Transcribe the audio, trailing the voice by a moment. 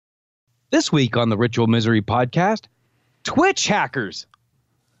This week on the Ritual Misery podcast, Twitch hackers.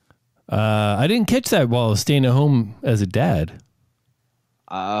 I didn't catch that while I was staying at home as a dad.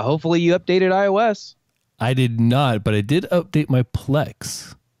 Hopefully you updated iOS. I did not, but I did update my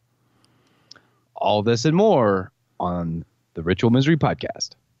Plex. All this and more on the Ritual Misery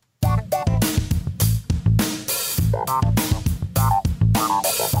podcast.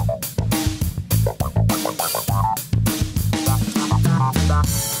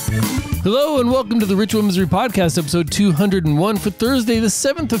 Hello and welcome to the Ritual Misery Podcast, episode 201 for Thursday, the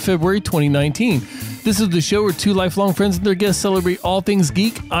 7th of February, 2019. This is the show where two lifelong friends and their guests celebrate all things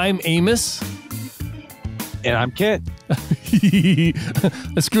geek. I'm Amos. And I'm Kent. I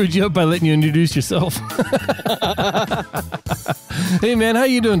screwed you up by letting you introduce yourself. Hey man, how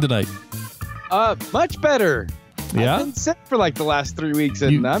you doing tonight? Much better. Yeah? I've been sick for like the last 3 weeks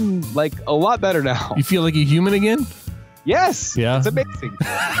and I'm like a lot better now. You feel like a human again? Yes. Yeah. It's amazing.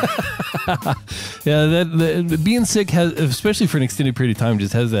 Yeah, that being sick has, especially for an extended period of time,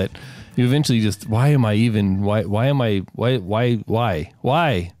 just has that. You eventually just, why am I even? Why?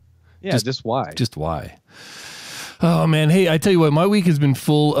 Yeah, just why? Just why? Oh man, hey, I tell you what, my week has been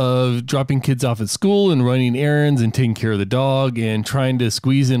full of dropping kids off at school and running errands and taking care of the dog and trying to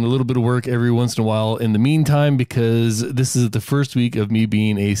squeeze in a little bit of work every once in a while in the meantime, because this is the first week of me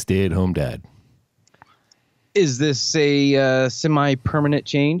being a stay-at-home dad. Is this a semi-permanent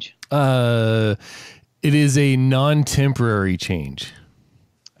change? It is a non-temporary change.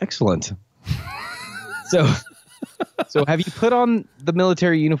 Excellent. So have you put on the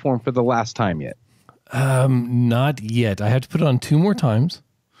military uniform for the last time yet? Not yet. I have to put it on 2 more times.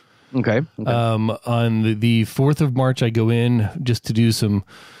 Okay. On the 4th of March, I go in just to do some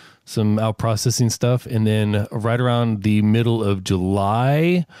out processing stuff, and then right around the middle of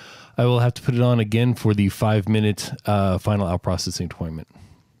July, I will have to put it on again for the 5-minute final out processing appointment.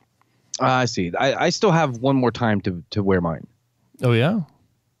 I see. I still have one more time to wear mine. Oh yeah.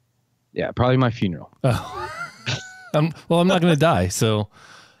 Yeah, probably my funeral. Oh. I'm not going to die, so.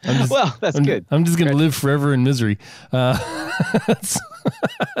 That's good. I'm just going to live forever in misery. That's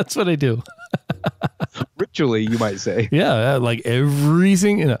what I do. Ritually, you might say. Yeah, like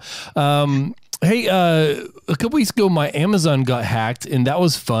everything. Hey, a couple weeks ago, my Amazon got hacked, and that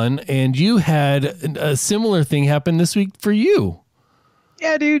was fun. And you had a similar thing happen this week for you.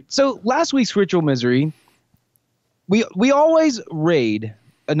 Yeah, dude. So last week's Ritual Misery, we always raid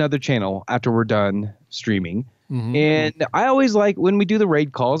another channel after we're done streaming. Mm-hmm. And I always like, when we do the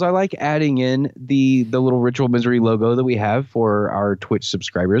raid calls, I like adding in the little Ritual Misery logo that we have for our Twitch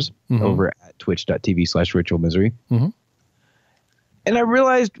subscribers over at twitch.tv/Ritual Misery. Mm-hmm. And I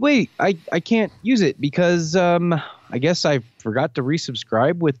realized, wait, I can't use it because I guess I forgot to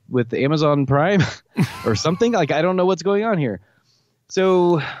resubscribe with Amazon Prime or something. Like, I don't know what's going on here.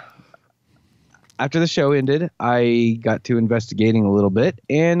 So after the show ended, I got to investigating a little bit,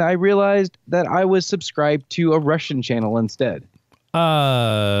 and I realized that I was subscribed to a Russian channel instead.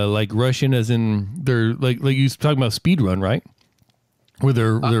 Like Russian as in they're like you was talking about speedrun, right? Where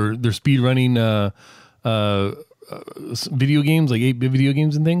they're speedrunning video games, like 8-bit video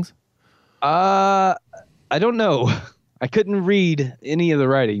games and things? I don't know. I couldn't read any of the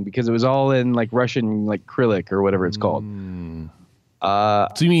writing because it was all in like Russian, like Cyrillic or whatever it's called. So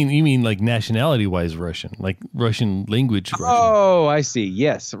you mean like nationality wise Russian, like Russian language Russian? Oh, I see.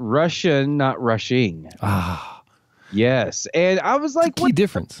 Yes. Russian, not rushing. Ah. Yes. And I was like, what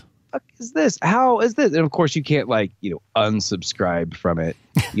difference? What is this? How is this? And of course you can't unsubscribe from it.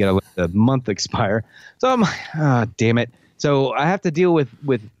 You gotta let the month expire. So I'm like, damn it. So I have to deal with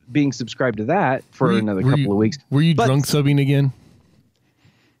being subscribed to that for another couple of weeks. Were you drunk subbing again?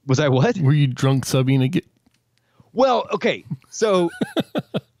 Was I what? Were you drunk subbing again? Well, okay. So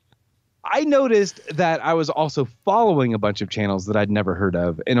I noticed that I was also following a bunch of channels that I'd never heard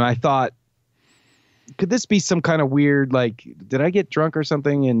of. And I thought, could this be some kind of weird, like, did I get drunk or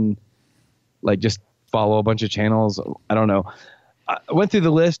something and like just follow a bunch of channels? I don't know. I went through the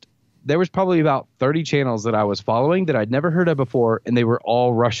list. There was probably about 30 channels that I was following that I'd never heard of before, and they were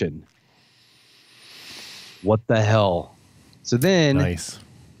all Russian. What the hell? So then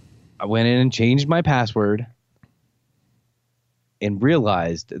I went in and changed my password and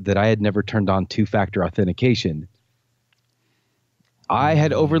realized that I had never turned on 2-factor authentication. I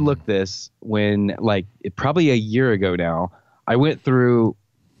had overlooked this when, probably a year ago now, I went through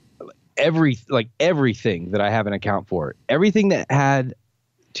everything that I have an account for. Everything that had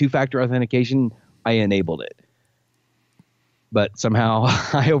 2-factor authentication, I enabled it. But somehow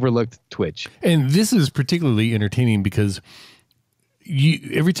I overlooked Twitch. And this is particularly entertaining because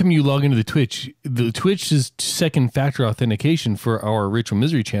every time you log into the Twitch's second factor authentication for our Ritual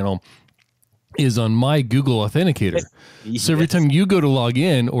Misery channel is on my Google Authenticator. Yes. So every time you go to log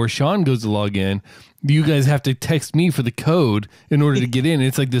in or Sean goes to log in, you guys have to text me for the code in order to get in.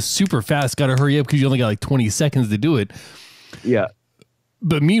 It's like this super fast, got to hurry up because you only got like 20 seconds to do it. Yeah.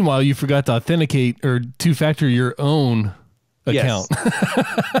 But meanwhile, you forgot to authenticate or two-factor your own account.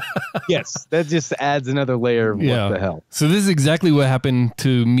 Yes, that just adds another layer of what the hell. So this is exactly what happened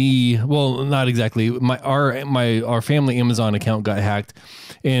to me. Well, not exactly. Our family Amazon account got hacked,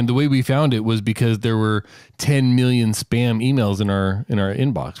 and the way we found it was because there were 10 million spam emails in our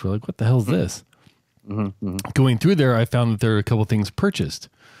inbox. We're like, what the hell is this? Going through there, I found that there are a couple things purchased.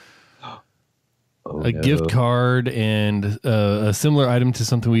 Gift card and a similar item to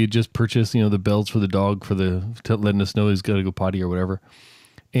something we had just purchased, the bells for the dog letting us know he's got to go potty or whatever.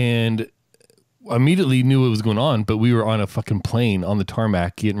 And immediately knew what was going on, but we were on a fucking plane on the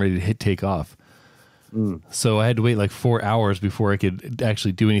tarmac getting ready to take off. So I had to wait like 4 hours before I could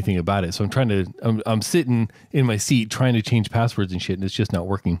actually do anything about it. So I'm sitting in my seat trying to change passwords and shit, and it's just not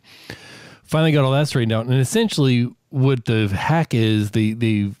working. Finally got all that straightened out, and essentially what the hack is, they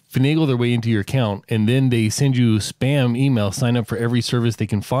finagle their way into your account, and then they send you spam email, sign up for every service they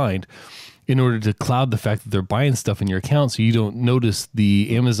can find in order to cloud the fact that they're buying stuff in your account so you don't notice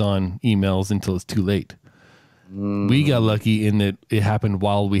the Amazon emails until it's too late. We got lucky in that it happened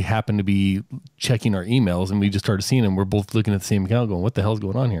while we happened to be checking our emails, and we just started seeing them. We're both looking at the same account going, what the hell's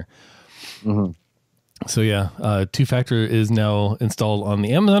going on here? So yeah, two-factor is now installed on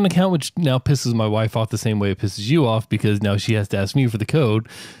the Amazon account, which now pisses my wife off the same way it pisses you off, because now she has to ask me for the code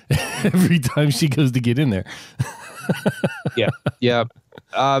every time she goes to get in there. Yeah.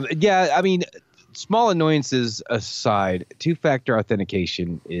 I mean, small annoyances aside, two-factor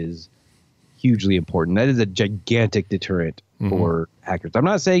authentication is hugely important. That is a gigantic deterrent for hackers. I'm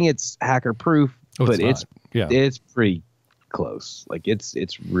not saying it's hacker-proof, but it's pretty close. Like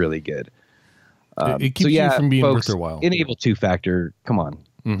it's really good. It keeps you from being folks, worth their while. Enable two-factor. Come on,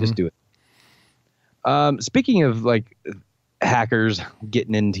 just do it. Speaking of like hackers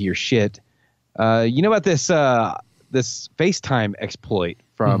getting into your shit, you know about this FaceTime exploit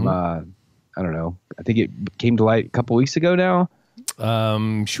from I don't know. I think it came to light a couple weeks ago now.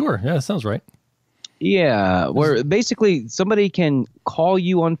 Sure. Yeah, that sounds right. Yeah, where basically somebody can call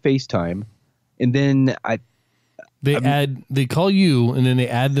you on FaceTime, and then they call you, and then they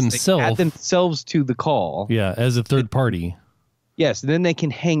add themselves to the call. Yeah, as a third party. Yes, and then they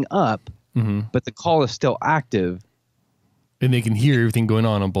can hang up, but the call is still active. And they can hear everything going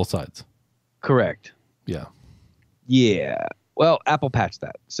on both sides. Correct. Yeah. Yeah. Well, Apple patched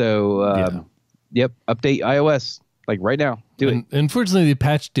that. So, yep, update iOS like right now. Do it. Unfortunately, they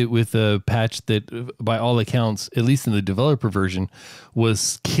patched it with a patch that, by all accounts, at least in the developer version,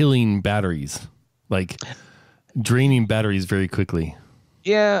 was killing batteries. Like draining batteries very quickly.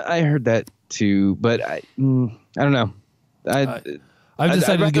 Yeah, I heard that too, but I don't know. I've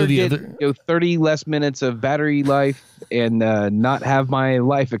decided to go 30 less minutes of battery life and not have my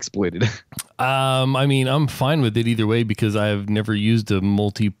life exploited. I mean, I'm fine with it either way because I've never used a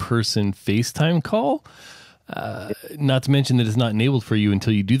multi-person FaceTime call. Not to mention that it's not enabled for you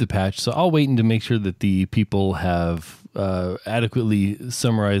until you do the patch. So I'll wait to make sure that the people have adequately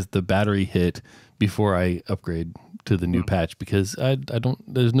summarized the battery hit before I upgrade to the new patch, because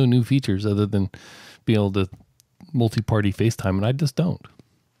there's no new features other than being able to multi-party FaceTime, and I just don't.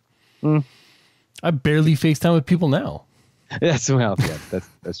 I barely FaceTime with people now. That's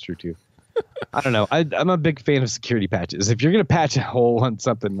true too. I don't know. I'm a big fan of security patches. If you're gonna patch a hole on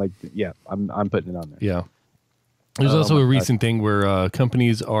something, like I'm putting it on there. Yeah. There's also a recent thing where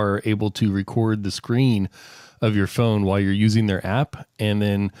companies are able to record the screen of your phone while you're using their app, and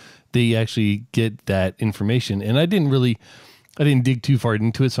then they actually get that information. And I didn't dig too far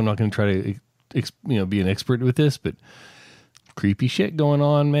into it, so I'm not going to try to be an expert with this, but creepy shit going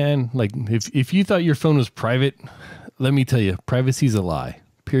on, man. Like if you thought your phone was private, let me tell you, privacy's a lie.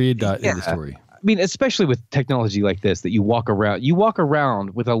 Period. End of story. I mean, especially with technology like this, that you walk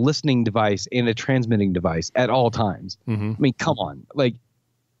around with a listening device and a transmitting device at all times. I mean, come on.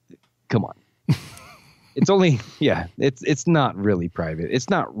 It's only, it's not really private. It's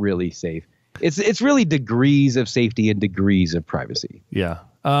not really safe. It's really degrees of safety and degrees of privacy. Yeah.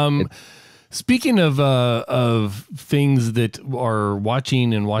 Speaking of things that are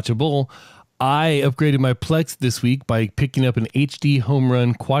watching and watchable, I upgraded my Plex this week by picking up an HD Home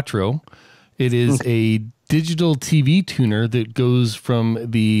Run Quattro. It is a digital TV tuner that goes from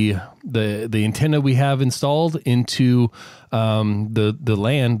the antenna we have installed into the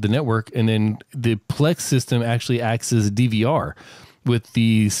LAN, the network, and then the Plex system actually acts as DVR with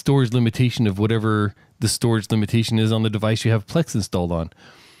the storage limitation of whatever the storage limitation is on the device you have Plex installed on.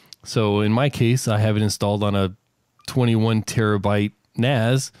 So in my case, I have it installed on a 21 terabyte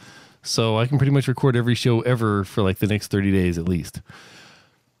NAS, so I can pretty much record every show ever for like the next 30 days at least.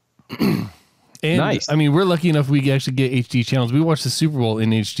 And nice. I mean, we're lucky enough we actually get HD channels. We watch the Super Bowl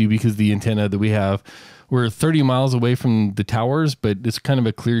in HD because the antenna that we have, we're 30 miles away from the towers, but it's kind of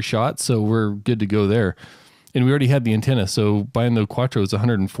a clear shot, so we're good to go there. And we already had the antenna, so buying the Quattro is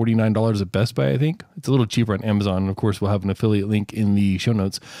 $149 at Best Buy, I think. It's a little cheaper on Amazon. And of course, we'll have an affiliate link in the show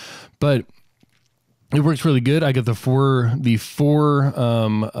notes. But it works really good. I got the four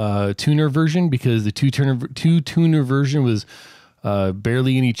tuner version because the two tuner version was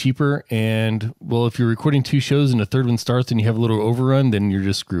barely any cheaper. And well, if you're recording 2 shows and the third one starts and you have a little overrun, then you're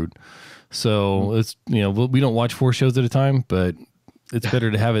just screwed. So it's, we don't watch 4 shows at a time, but it's better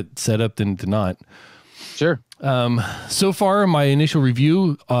to have it set up than to not. Sure. So far, my initial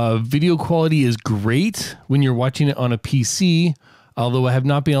review, video quality is great when you're watching it on a PC, although I have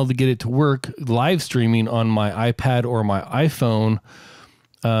not been able to get it to work live streaming on my iPad or my iPhone.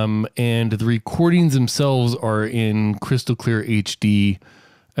 And the recordings themselves are in crystal clear HD.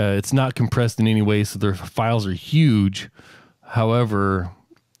 It's not compressed in any way, so their files are huge. However,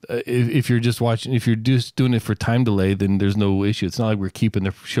 if you're just doing it for time delay, then there's no issue. It's not like we're keeping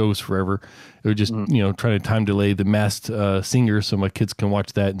the shows forever. We're just, trying to time delay the Masked Singer so my kids can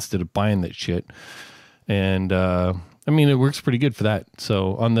watch that instead of buying that shit. And, it works pretty good for that.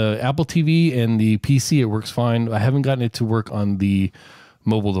 So on the Apple TV and the PC, it works fine. I haven't gotten it to work on the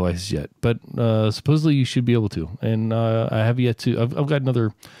mobile devices yet, but supposedly you should be able to. And I have yet to. I've got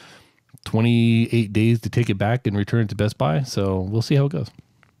another 28 days to take it back and return it to Best Buy. So we'll see how it goes.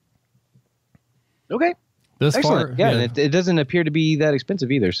 Okay. Excellent. And it doesn't appear to be that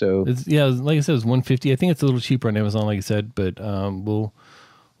expensive either. So like I said, it's $150. I think it's a little cheaper on Amazon, like I said, but we'll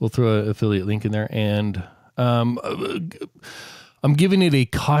throw an affiliate link in there. And I'm giving it a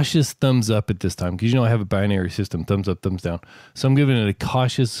cautious thumbs up at this time because I have a binary system, thumbs up, thumbs down. So I'm giving it a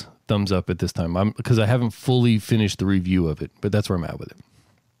cautious thumbs up at this time because I haven't fully finished the review of it, but that's where I'm at with it.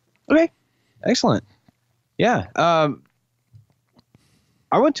 Okay. Excellent. Yeah.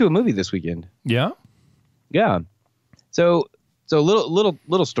 I went to a movie this weekend. Yeah? Yeah. So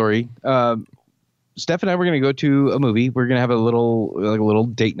little story. Steph and I were going to go to a movie. We're going to have a little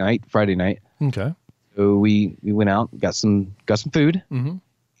date night Friday night. Okay. So we went out, got some food,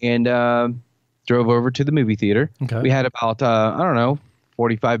 and drove over to the movie theater. Okay. We had about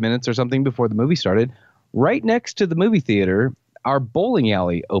 45 minutes or something before the movie started. Right next to the movie theater, our bowling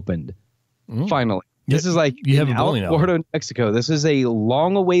alley opened. Finally. This is like you have a bowling alley. Florida, Mexico. This is a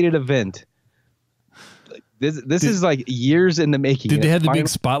long-awaited event. This is like years in the making. Did they have the big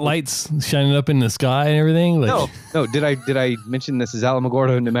spotlights shining up in the sky and everything? No. Did I mention this is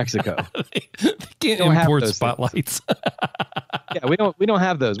Alamogordo, New Mexico? They can't import spotlights. Yeah, we don't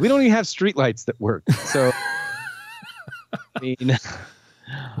have those. We don't even have street lights that work. So,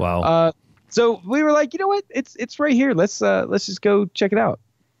 wow. So we were like, you know what? It's right here. Let's just go check it out.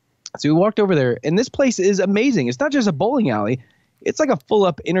 So we walked over there, and this place is amazing. It's not just a bowling alley; it's like a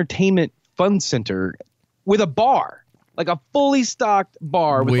full-up entertainment fun center with a bar, like a fully stocked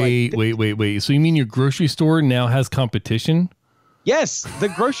bar. Wait. So you mean your grocery store now has competition? Yes, the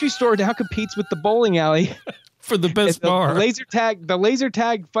grocery store now competes with the bowling alley for the best bar. The laser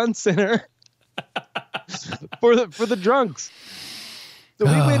tag fun center for the drunks. So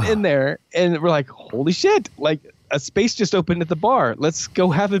we went in there, and we're like, holy shit! Like, a space just opened at the bar. Let's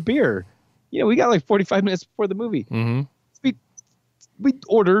go have a beer. We got like 45 minutes before the movie. Mm-hmm. We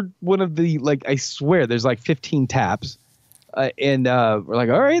ordered one of the, I swear there's like 15 taps. And we're like,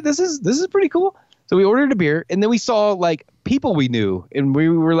 all right, this is pretty cool. So we ordered a beer, and then we saw like people we knew, and we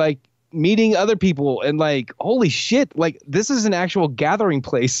were like meeting other people, and like, holy shit, like this is an actual gathering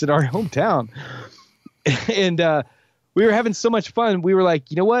place in our hometown. And we were having so much fun. We were like,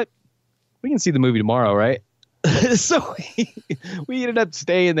 you know what? We can see the movie tomorrow, right? So we ended up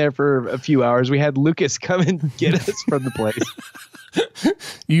staying there for a few hours. We had Lucas come and get us from the place.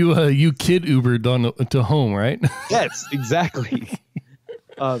 You kid Ubered to home, right? Yes, exactly.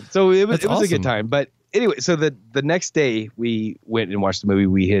 So it was awesome. A good time. But anyway, so the next day we went and watched the movie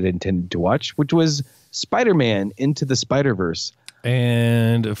we had intended to watch, which was Spider-Man Into the Spider-Verse.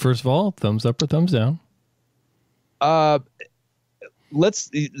 And first of all, thumbs up or thumbs down?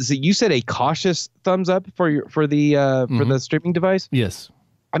 You said a cautious thumbs up for the streaming device. Yes,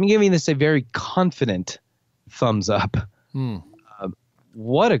 I'm giving this a very confident thumbs up.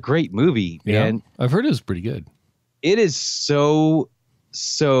 What a great movie, man! I've heard it was pretty good. It is so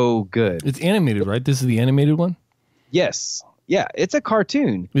good. It's animated, right? This is the animated one. Yes, yeah, it's a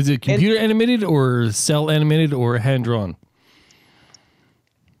cartoon. Is it computer animated or cell animated or hand drawn?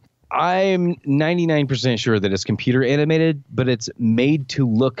 I'm 99% sure that it's computer animated, but it's made to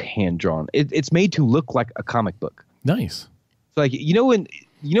look hand drawn. It's made to look like a comic book. Nice. So like when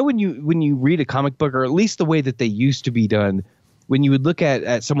you read a comic book, or at least the way that they used to be done, when you would look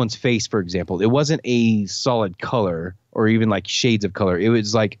at someone's face, for example, it wasn't a solid color or even like shades of color. It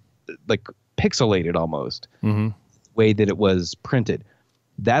was like pixelated almost. Mm-hmm. Way that it was printed.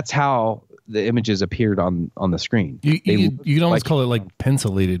 That's how the images appeared on the screen. You can almost call it like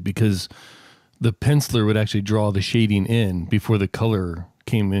pencilated, because the penciler would actually draw the shading in before the color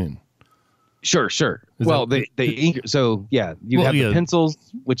came in. Sure. Well, the ink. So yeah, you have the pencils,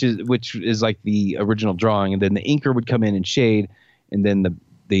 which is like the original drawing, and then the inker would come in and shade, and then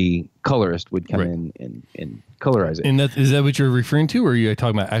the colorist would come in and colorize it. And is that what you're referring to, or are you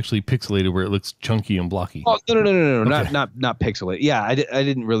talking about actually pixelated, where it looks chunky and blocky? Oh no, okay. not pixelated. Yeah, I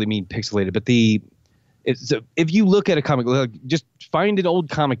didn't really mean pixelated, but if you look at a comic, just find an old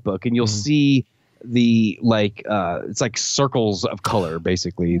comic book and you'll see the it's like circles of color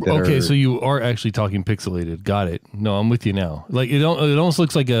basically. So you are actually talking pixelated. Got it. No, I'm with you now. Like it almost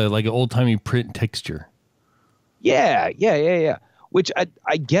looks like an old timey print texture. Yeah. Which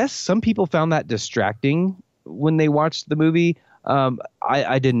I guess some people found that distracting when they watched the movie.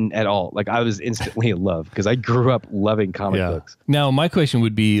 I didn't at all. Like I was instantly in love because I grew up loving comic books. Now my question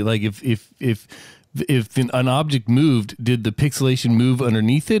would be like if an object moved, did the pixelation move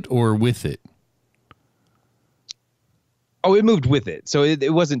underneath it or with it? Oh, it moved with it, so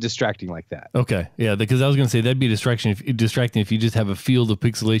it wasn't distracting like that. Okay, yeah, because I was going to say that'd be distracting if you just have a field of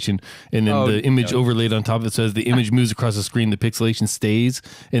pixelation and then the image overlaid on top of it. So as the image moves across the screen, the pixelation stays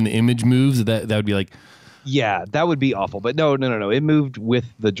and the image moves. That would be like, yeah, that would be awful. But no, it moved with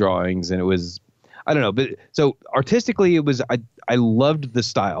the drawings, and it was, I don't know, but so artistically, it was I loved the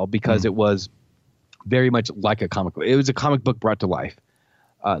style because it was very much like a comic book. It was a comic book brought to life.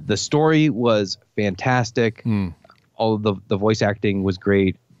 The story was fantastic. All of the voice acting was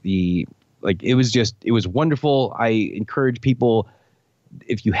great. It was wonderful. I encourage people,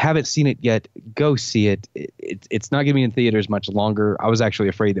 if you haven't seen it yet, go see it. It's not going to be in theaters much longer. I was actually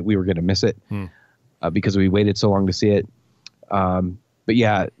afraid that we were going to miss it because we waited so long to see it. But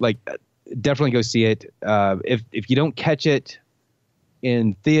yeah, definitely go see it. If you don't catch it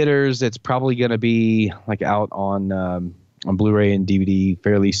in theaters, it's probably going to be out on Blu-ray and DVD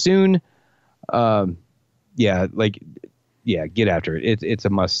fairly soon. Get after it. It's a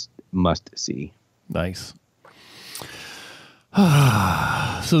must see. Nice.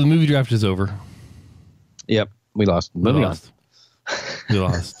 So the movie draft is over. Yep, we lost. Moving on. We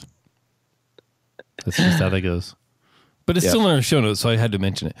lost. That's just how that goes. But it's still in our show notes, so I had to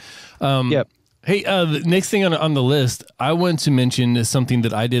mention it. Yep. Hey, the next thing on the list, I want to mention something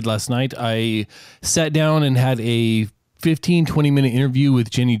that I did last night. I sat down and had a 15-20 minute interview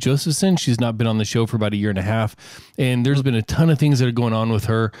with Jenny Josephson. She's not been on the show for about a year and a half, and there's been a ton of things that are going on with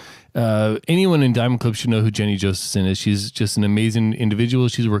her. Anyone in Diamond Club should know who Jenny Josephson is. She's just an amazing individual.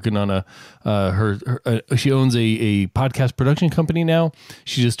 She's working on she owns a podcast production company now.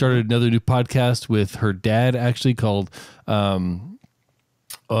 She just started another new podcast with her dad, actually, called This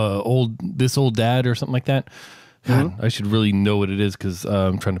Old Dad or something like that. God, I should really know what it is because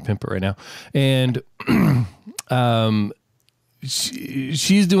I'm trying to pimp it right now. And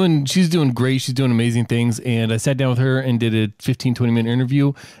she's doing great. She's doing amazing things. And I sat down with her and did a 15-20 minute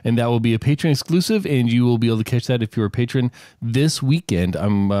interview, and that will be a Patreon exclusive, and you will be able to catch that if you're a patron this weekend. I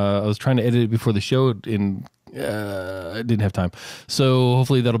was trying to edit it before the show, and I didn't have time. So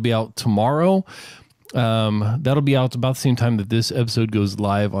hopefully that'll be out tomorrow. That'll be out about the same time that this episode goes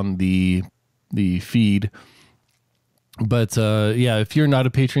live on the feed. But if you're not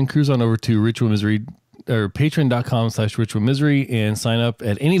a patron, cruise on over to Ritual Misery or patreon.com/Ritual Misery and sign up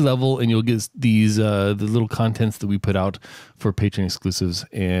at any level, and you'll get these the little contents that we put out for patron exclusives.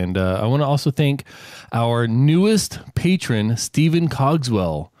 And I want to also thank our newest patron, Stephen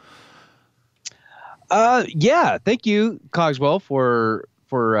Cogswell. Thank you, Cogswell, for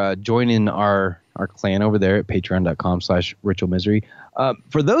joining our clan over there at patreon.com/Ritual Misery.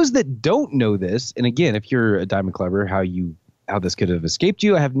 For those that don't know this, and again, if you're a Diamond Clubber, how this could have escaped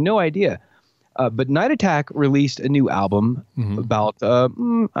you, I have no idea. But Night Attack released a new album about, I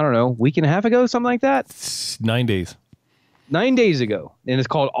don't know, week and a half ago, something like that? 9 days. 9 days ago. And it's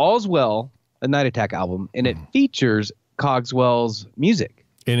called All's Well, a Night Attack album. And it features Cogswell's music.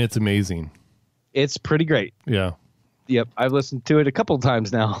 And it's amazing. It's pretty great. Yeah. Yep. I've listened to it a couple of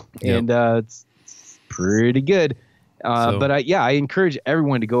times now. Yep. And it's pretty good. But I encourage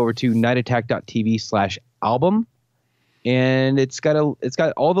everyone to go over to nightattack.tv/album. And it's got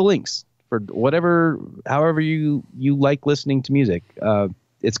all the links for however you like listening to music.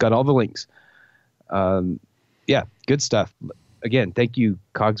 it's got all the links. Yeah, good stuff. Again, thank you,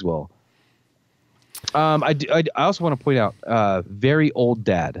 Cogswell. I also want to point out, Very Old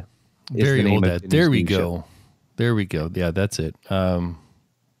Dad. Very Old Dad. There we go. Show. There we go. Yeah, that's it. And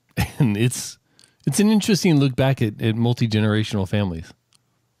it's an interesting look back at multi-generational families.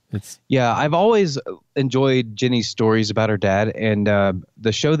 Yeah, I've always enjoyed Jenny's stories about her dad, and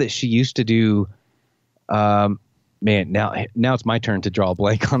the show that she used to do. Man, now it's my turn to draw a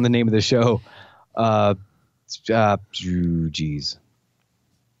blank on the name of the show. Geez.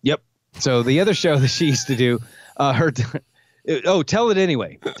 Yep. So the other show that she used to do, Tell It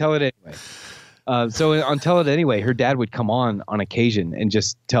Anyway. Tell It Anyway. So on Tell It Anyway, her dad would come on occasion and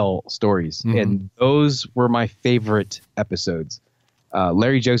just tell stories, and those were my favorite episodes.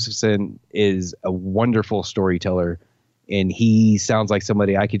 Larry Josephson is a wonderful storyteller, and he sounds like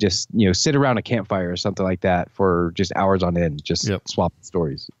somebody I could just, sit around a campfire or something like that for just hours on end, just swap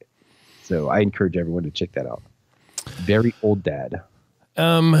stories. So I encourage everyone to check that out. Very Old Dad.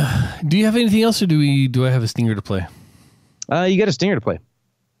 Do you have anything else, or do I have a stinger to play? You got a stinger to play.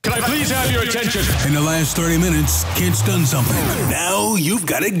 Can I please have your attention? In the last 30 minutes, Kent's done something. Now you've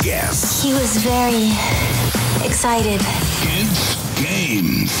got to guess. He was very excited. Kent's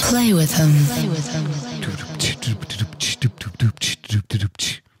Games. Play with him.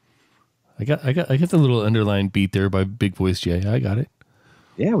 I got the little underline beat there by Big Voice Jay. I got it.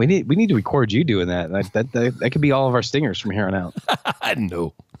 Yeah, we need to record you doing that. That could be all of our stingers from here on out.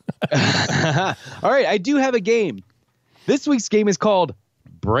 No. All right, I do have a game. This week's game is called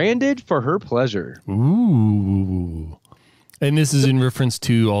Branded for Her Pleasure. Ooh. And this is in reference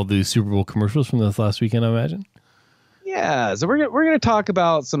to all the Super Bowl commercials from this last weekend, I imagine. Yeah, so we're gonna talk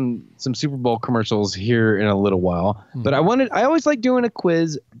about some Super Bowl commercials here in a little while. But I always like doing a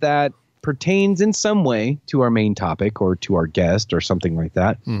quiz that pertains in some way to our main topic or to our guest or something like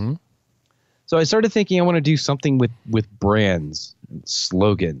that. So I started thinking I want to do something with brands and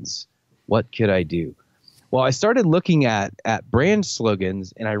slogans. What could I do? Well, I started looking at brand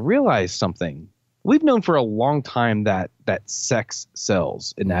slogans, and I realized something. We've known for a long time that sex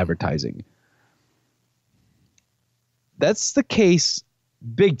sells in advertising. That's the case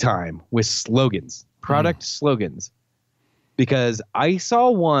big time with slogans, product slogans, because I saw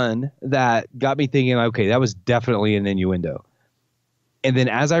one that got me thinking, okay, that was definitely an innuendo. And then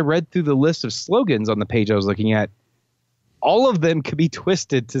as I read through the list of slogans on the page I was looking at, all of them could be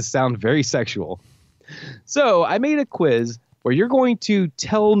twisted to sound very sexual. So I made a quiz where you're going to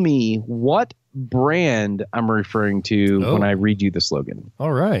tell me what brand I'm referring to when I read you the slogan.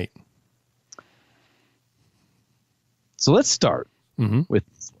 All right. So let's start with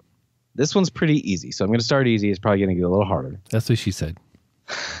this one. This one's pretty easy. So I'm going to start easy. It's probably going to get a little harder. That's what she said.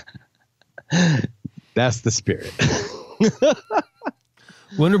 That's the spirit.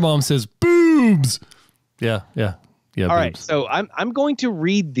 Wonder Mom says boobs. Yeah. All boobs. right. So I'm going to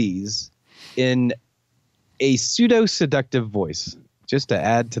read these in a pseudo seductive voice just to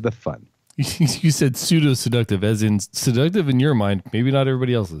add to the fun. You said pseudo seductive, as in seductive in your mind, maybe not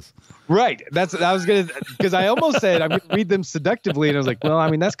everybody else's. Right. I was going to, because I almost said I'm going to read them seductively. And I was like, well, I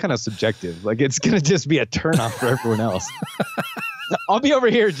mean, that's kind of subjective. Like, it's going to just be a turnoff for everyone else. I'll be over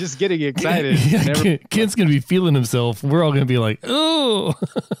here just getting excited. Yeah, Kent's going to be feeling himself. We're all going to be like, oh.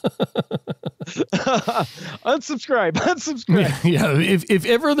 Unsubscribe. Yeah. If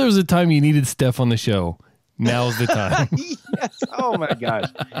ever there was a time you needed Steph on the show, now's the time. Yes. Oh, my gosh.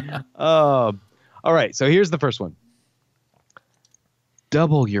 All right. So here's the first one.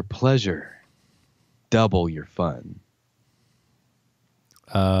 Double your pleasure. Double your fun.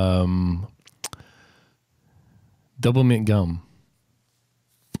 Double mint gum.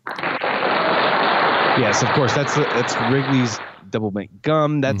 Yes, of course. That's Wrigley's Double Mint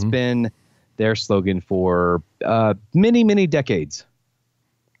Gum. That's been their slogan for many, many decades.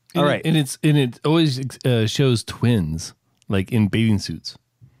 All right. And it always shows twins, like in bathing suits.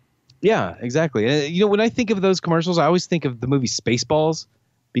 Yeah, exactly. When I think of those commercials, I always think of the movie Spaceballs,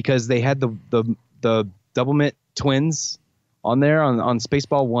 because they had the Double Mint twins on there on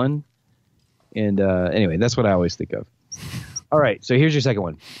Spaceball 1. And anyway, that's what I always think of. All right, so here's your second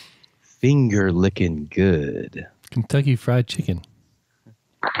one. Finger licking good. Kentucky Fried Chicken.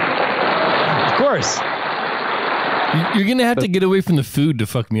 Of course. You're going to have to get away from the food to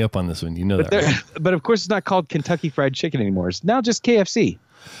fuck me up on this one. You know that, right? But of course, it's not called Kentucky Fried Chicken anymore. It's now just KFC.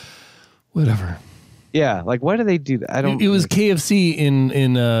 Whatever. Yeah, like why do they do that? I don't. It was KFC in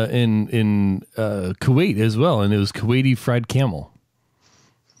Kuwait as well, and it was Kuwaiti fried camel.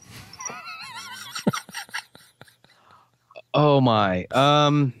 Oh my.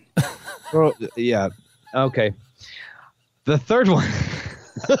 Yeah. Okay. The third one.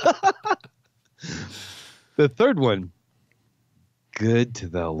 The third one, good to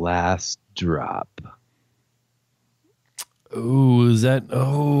the last drop. Oh, is that?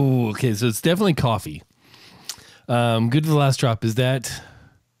 Oh, okay. So it's definitely coffee. Good to the last drop. Is that?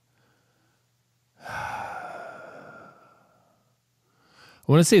 I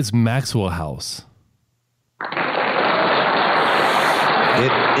want to say it's Maxwell House.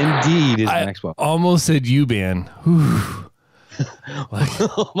 It indeed is Maxwell. Almost said U-Ban. Oh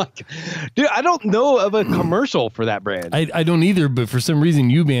my God. Dude, I don't know of a commercial for that brand. I don't either, but for some reason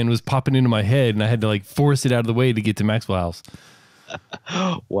U-Ban was popping into my head and I had to like force it out of the way to get to Maxwell House.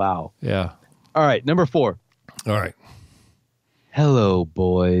 Wow. Yeah. All right, number 4. All right. Hello,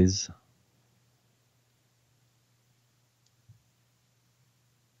 boys.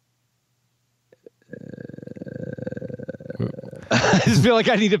 I just feel like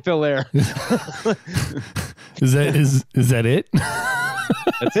I need to fill air. Is that it?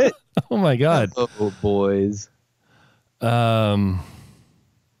 That's it. Oh my God. Hello, boys.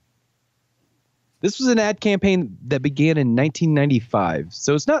 This was an ad campaign that began in 1995,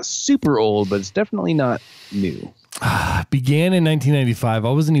 so it's not super old, but it's definitely not new. Began in 1995. I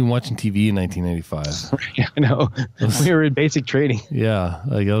wasn't even watching TV in 1995. Yeah, I know. We were in basic training. Yeah,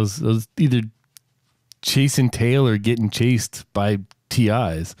 like I was either chasing tail or getting chased by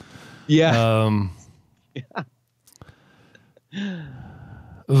TIs. Yeah. I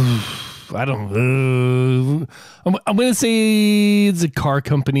don't. I'm gonna say it's a car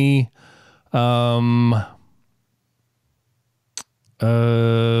company. I'm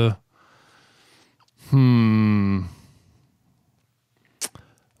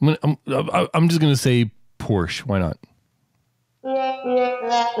just gonna say Porsche. Why not?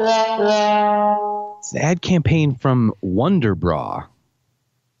 It's an ad campaign from Wonder Bra.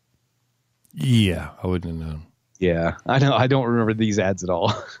 Yeah, I wouldn't have known. Yeah, I know. I don't remember these ads at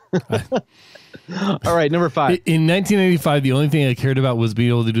all. All right, number 5. In 1985, the only thing I cared about was being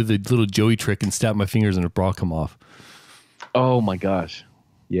able to do the little Joey trick and snap my fingers and a bra come off. Oh my gosh.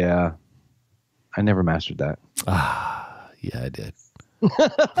 Yeah. I never mastered that. Yeah, I did.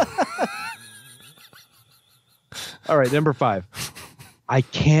 All right, number 5. I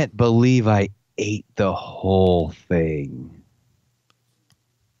can't believe I ate the whole thing.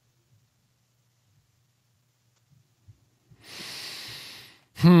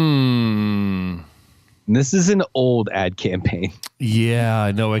 And this is an old ad campaign. Yeah,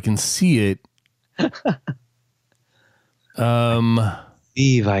 I know. I can see it.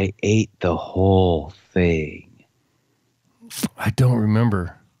 Believe I ate the whole thing. I don't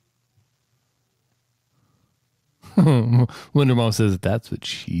remember. Wonder Mom says that's what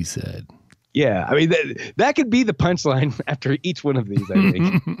she said. Yeah, I mean that could be the punchline after each one of these, I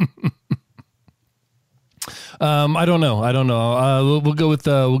think. I don't know. We'll go with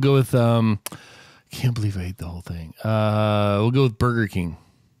can't believe I ate the whole thing. We'll go with Burger King.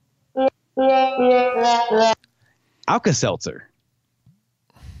 Alka-Seltzer.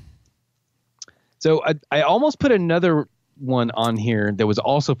 So I almost put another one on here that was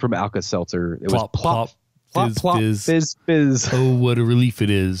also from Alka-Seltzer. It was Plop, Fizz, Fizz. Oh, what a relief it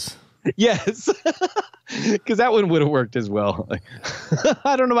is. Yes. Because that one would have worked as well.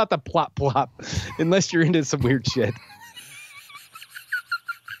 I don't know about the plop, unless you're into some weird shit.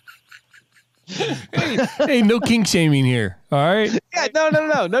 Hey, no kink shaming here. All right. Yeah,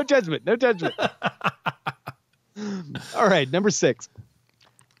 no. No judgment. All right, number 6.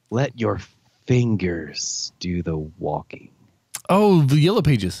 Let your fingers do the walking. Oh, the Yellow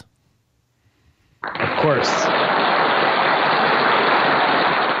Pages. Of course.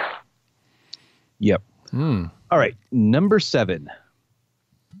 Yep. All right, number 7.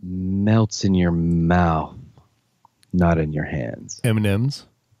 Melts in your mouth, not in your hands. M&M's.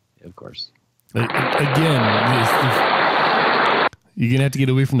 Of course. Again, you're going to have to get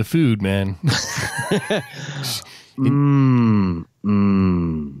away from the food, man.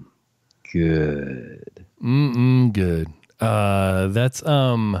 Good. Good. That's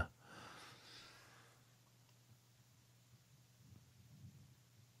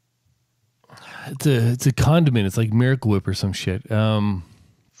it's a condiment. It's like Miracle Whip or some shit.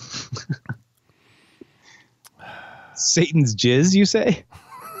 Satan's jizz, you say?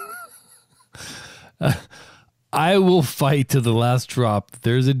 I will fight to the last drop.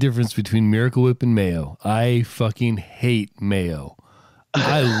 There's a difference between Miracle Whip and mayo. I fucking hate mayo.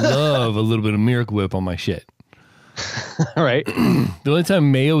 I love a little bit of Miracle Whip on my shit. All right. The only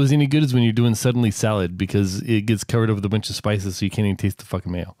time mayo is any good is when you're doing suddenly salad because it gets covered up with a bunch of spices so you can't even taste the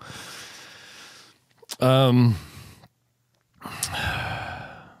fucking mayo.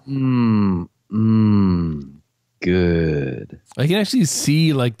 good. I can actually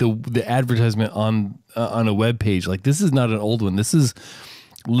see like the advertisement on a web page. Like this is not an old one. This is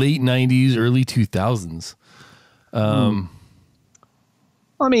late 90s, early 2000s. I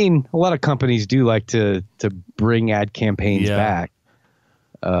mean, a lot of companies do like to bring ad campaigns back.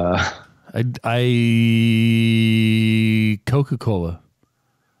 Coca-Cola.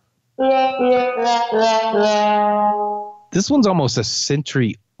 This one's almost a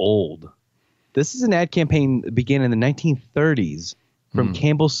century old. This is an ad campaign that began in the 1930s from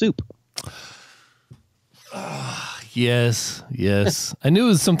Campbell's Soup. Yes. I knew it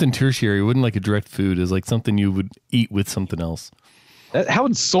was something tertiary. It wasn't like a direct food. It was like something you would eat with something else. How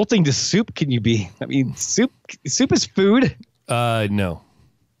insulting to soup can you be? I mean, soup is food. No.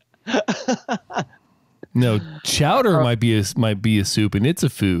 No, chowder might be a soup, and it's a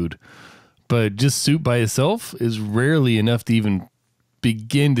food, but just soup by itself is rarely enough to even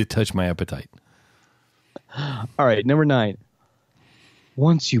begin to touch my appetite. All right, number 9.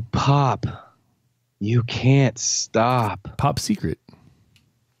 Once you pop, you can't stop. Pop Secret.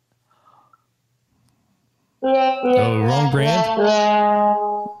 Oh, wrong brand?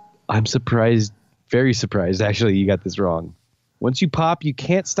 I'm surprised, very surprised, actually, you got this wrong. Once you pop, you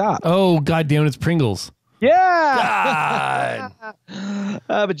can't stop. Oh, goddamn, it's Pringles. Yeah!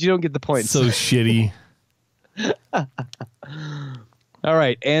 But you don't get the point. So shitty. All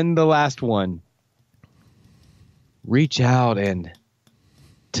right, and the last one. Reach out and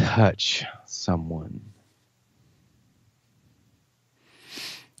touch someone.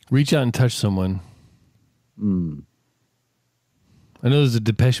 Reach out and touch someone. I know there's a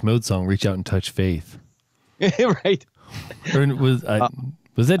Depeche Mode song, Reach Out and Touch Faith. Right. Or was that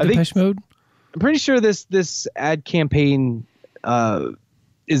Depeche Mode? I'm pretty sure this ad campaign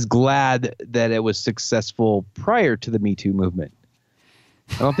is glad that it was successful prior to the Me Too movement.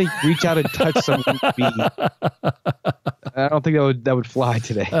 I don't think reach out and touch someone would be. I don't think that would fly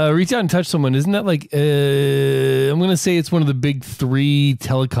today. Reach out and touch someone. Isn't that like? I'm gonna say it's one of the big 3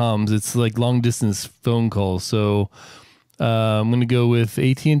 telecoms. It's like long distance phone calls. So I'm gonna go with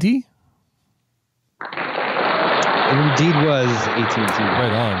AT&T. It indeed was AT&T.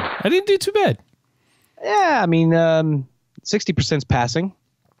 Right on. I didn't do too bad. Yeah, I mean, 60% is passing,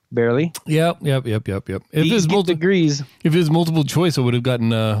 barely. Yep. If it degrees. If it was multiple choice, I would have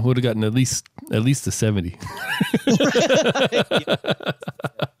gotten at least a 70.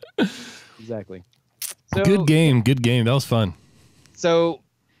 Exactly. So, Good game. That was fun. So,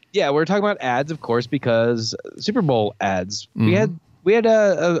 yeah, we're talking about ads, of course, because Super Bowl ads. We had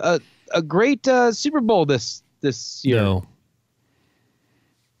a great Super Bowl this year.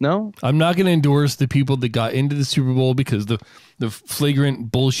 No? I'm not going to endorse the people that got into the Super Bowl because the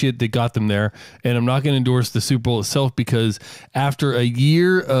flagrant bullshit that got them there. And I'm not going to endorse the Super Bowl itself because after a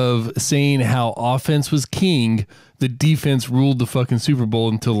year of saying how offense was king, the defense ruled the fucking Super Bowl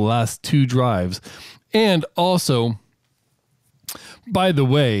until the last 2 drives. And also, by the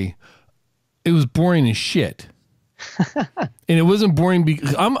way, it was boring as shit. And it wasn't boring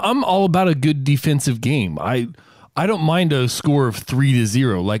because I'm all about a good defensive game. I don't mind a score of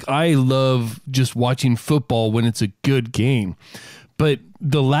 3-0. Like I love just watching football when it's a good game. But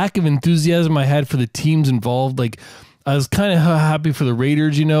the lack of enthusiasm I had for the teams involved, like I was kind of happy for the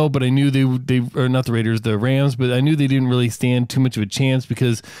Raiders, but I knew they or not the Raiders, the Rams, but I knew they didn't really stand too much of a chance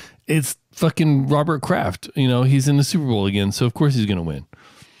because it's fucking Robert Kraft. He's in the Super Bowl again, so of course he's going to win.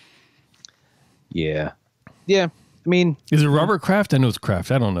 Yeah. I mean, is it Robert Kraft? I know it's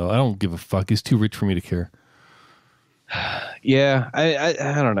Kraft. I don't know. I don't give a fuck. He's too rich for me to care. Yeah,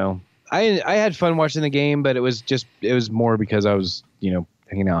 I don't know. I had fun watching the game, but it was more because I was,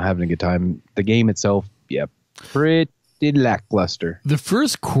 hanging out, having a good time. The game itself, yeah, pretty lackluster. The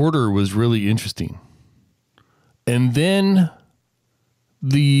first quarter was really interesting. And then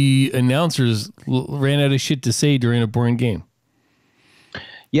the announcers ran out of shit to say during a boring game.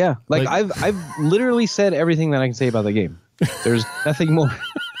 Yeah, like I've literally said everything that I can say about the game. There's nothing more.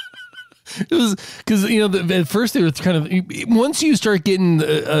 It was because at first they were kind of, once you start getting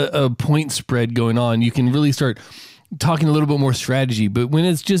a point spread going on, you can really start talking a little bit more strategy. But when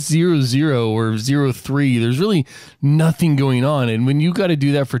it's just 0-0 or 0-3, there's really nothing going on. And when you got to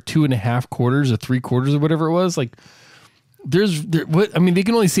do that for 2.5 quarters or 3 quarters or whatever it was, like they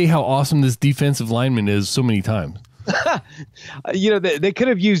can only say how awesome this defensive lineman is so many times. They could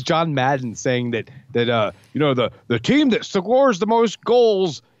have used John Madden saying that the team that scores the most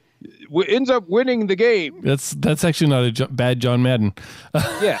goals ends up winning the game. That's actually not a bad John Madden.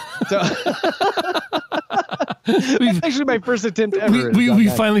 Yeah. So that's actually my first attempt ever. We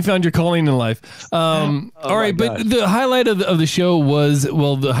finally found your calling in life. All right, but the highlight of the show was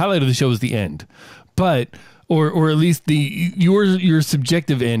the end. But or at least your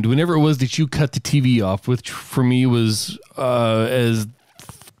subjective end, whenever it was that you cut the TV off, which for me was as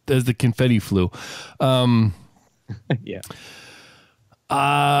the confetti flew. Yeah.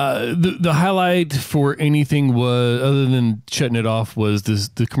 The highlight for anything was, other than shutting it off, was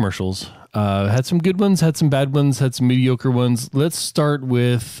the commercials. Had some good ones, had some bad ones, had some mediocre ones. Let's start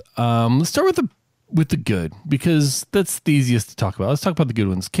with the good, because that's the easiest to talk about. Let's talk about the good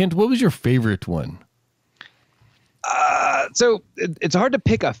ones. Kent, what was your favorite one? So it's hard to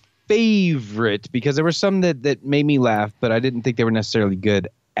pick a favorite, because there were some that made me laugh, but I didn't think they were necessarily good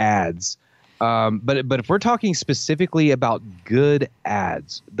ads. But if we're talking specifically about good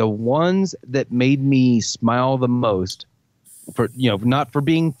ads, the ones that made me smile the most, for not for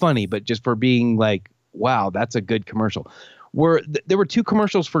being funny, but just for being like, wow, that's a good commercial, there were two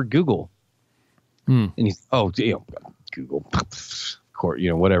commercials for Google. And he's Google,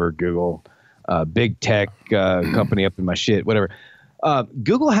 whatever, Google, big tech company up in my shit, whatever.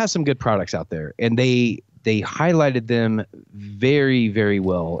 Google has some good products out there, and they highlighted them very, very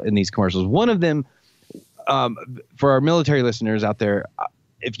well in these commercials. One of them, for our military listeners out there,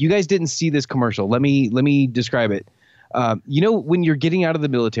 if you guys didn't see this commercial, let me describe it. When you're getting out of the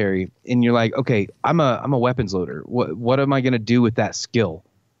military and you're like, okay, I'm a weapons loader. What am I going to do with that skill?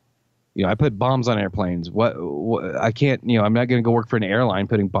 I put bombs on airplanes. What I can't, I'm not going to go work for an airline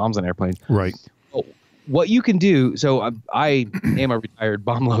putting bombs on airplanes. Right. What you can do. So I am a retired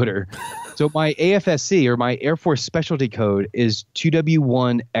bomb loader. So my AFSC, or my Air Force specialty code, is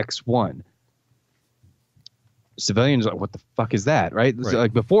 2W1X1. Civilians are like, what the fuck is that? Right. So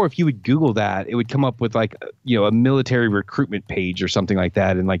like before, if you would Google that, it would come up with like, a military recruitment page or something like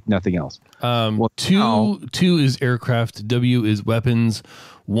that, and like nothing else. Two is aircraft. W is weapons.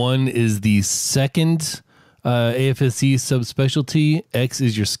 1 is the second AFSC subspecialty. X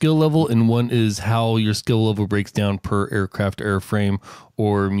is your skill level, and 1 is how your skill level breaks down per aircraft, airframe,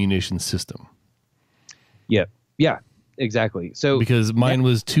 or munition system. Yep. Yeah. Exactly. So because mine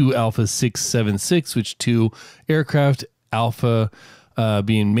was 2 Alpha 676, which 2 aircraft, Alpha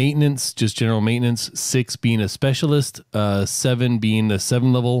being maintenance, just general maintenance, 6 being a specialist, 7 being a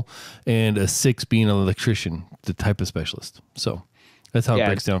 7 level, and a 6 being an electrician, the type of specialist. So that's how it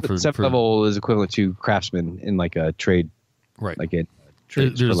breaks down. For 7 level is equivalent to craftsman in like a trade, right? Like in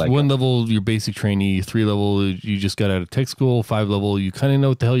there's like 1 level, your basic trainee. 3 level, you just got out of tech school. 5 level, you kind of know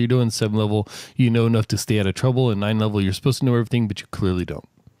what the hell you're doing. 7 level, you know enough to stay out of trouble. And 9 level, you're supposed to know everything, but you clearly don't.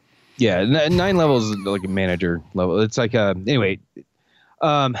 Yeah, 9 levels is like a manager level. It's like anyway.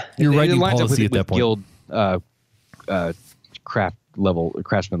 You're writing policy at that point. Guild,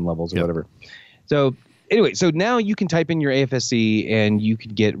 craftsman levels or whatever. So anyway, so now you can type in your AFSC and you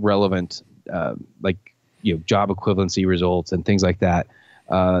can get relevant, job equivalency results and things like that.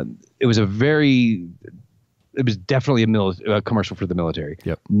 It was definitely a commercial for the military.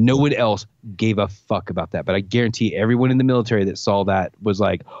 Yep. No one else gave a fuck about that, but I guarantee everyone in the military that saw that was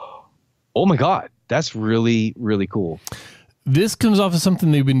like, oh my God, that's really, really cool. This comes off of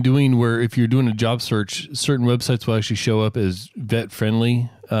something they've been doing where if you're doing a job search, certain websites will actually show up as vet friendly.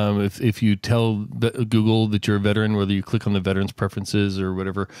 If you tell Google that you're a veteran, whether you click on the veterans preferences or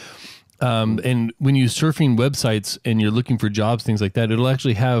whatever. And when you're surfing websites and you're looking for jobs, things like that, it'll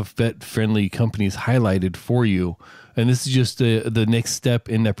actually have vet-friendly companies highlighted for you. And this is just the next step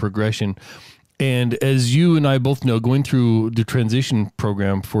in that progression. And as you and I both know, going through the transition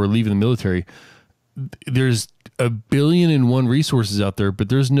program for leaving the military, there's 1,000,000,001 resources out there, but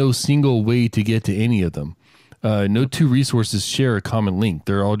there's no single way to get to any of them. No 2 resources share a common link.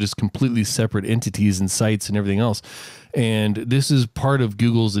 They're all just completely separate entities and sites and everything else. And this is part of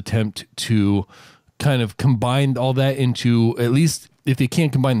Google's attempt to kind of combine all that into, at least if they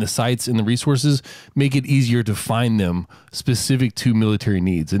can't combine the sites and the resources, make it easier to find them specific to military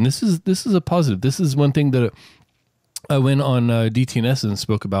needs. And this is a positive. This is one thing that I went on DTNS and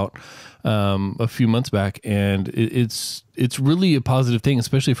spoke about a few months back, and it's really a positive thing,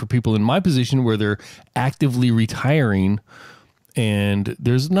 especially for people in my position where they're actively retiring, and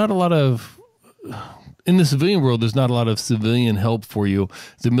there's not a lot of in the civilian world. There's not a lot of civilian help for you.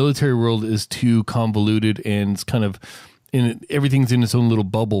 The military world is too convoluted, and it's kind of everything's in its own little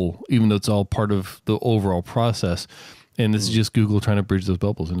bubble, even though it's all part of the overall process. And this is just Google trying to bridge those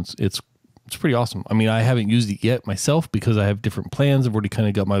bubbles, and it's pretty awesome. I mean, I haven't used it yet myself because I have different plans. I've already kind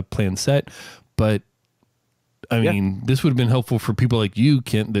of got my plan set, but I mean, this would have been helpful for people like you,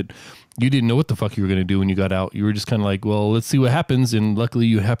 Kent, that you didn't know what the fuck you were going to do when you got out. You were just kind of like, well, let's see what happens. And luckily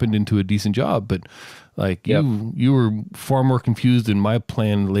you happened into a decent job, but like you were far more confused than my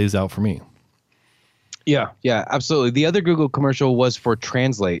plan lays out for me. Yeah, absolutely. The other Google commercial was for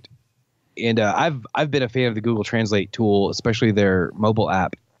Translate. And I've been a fan of the Google Translate tool, especially their mobile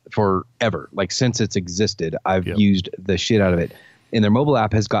app, forever. Like since it's existed, I've used the shit out of it. And their mobile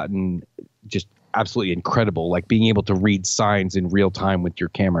app has gotten just absolutely incredible. Like being able to read signs in real time with your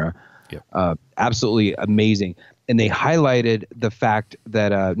camera, absolutely amazing. And they highlighted the fact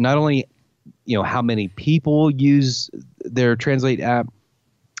that not only how many people use their Translate app,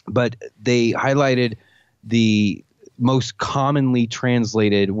 but they highlighted the most commonly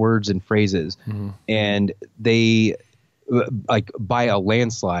translated words and phrases. And they like by a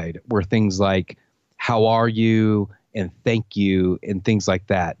landslide were things like "how are you" and "thank you" and things like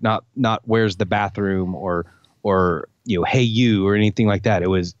that. Not "where's the bathroom" or "hey you" or anything like that. It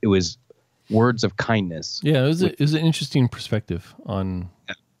was words of kindness. Yeah, it was an interesting perspective on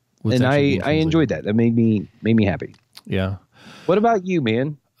what's and actually being I enjoyed that. That made me happy. Yeah. What about you,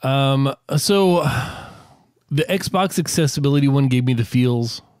 man? So the Xbox accessibility one gave me the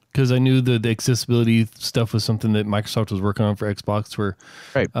feels, because I knew the accessibility stuff was something that Microsoft was working on for Xbox, where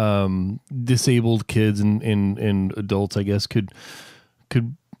disabled kids and adults, I guess, could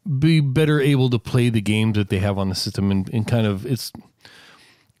be better able to play the games that they have on the system, and kind of it's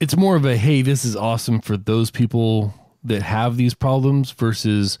more of a, hey, this is awesome for those people that have these problems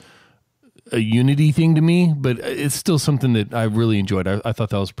versus a Unity thing to me, but it's still something that I really enjoyed. I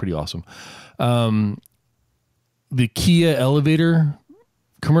thought that was pretty awesome. The Kia elevator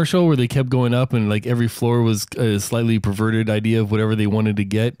commercial where they kept going up and like every floor was a slightly perverted idea of whatever they wanted to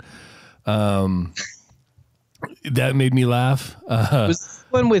get. That made me laugh. Was this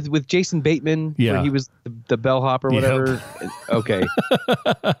one with Jason Bateman where he was the bellhop or whatever? Okay.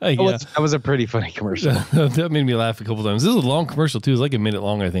 That was a pretty funny commercial. That made me laugh a couple times. This is a long commercial too. It's like a minute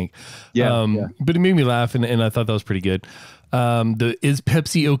long, I think. But it made me laugh, and I thought that was pretty good. The "Is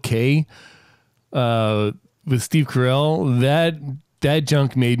Pepsi Okay?" With Steve Carell, that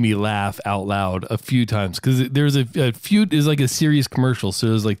junk made me laugh out loud a few times, because there's a few, is like a serious commercial, so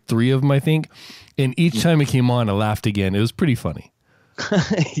there's like 3 of them, I think, and each time it came on, I laughed again. It was pretty funny.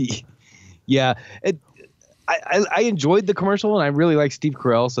 Yeah, I enjoyed the commercial, and I really like Steve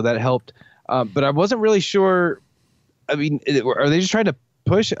Carell, so that helped. But I wasn't really sure. I mean, are they just trying to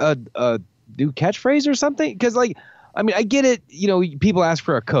push a new catchphrase or something? Because like, I mean, I get it. People ask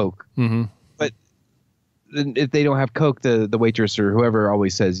for a Coke. Mm-hmm. If they don't have Coke, the waitress or whoever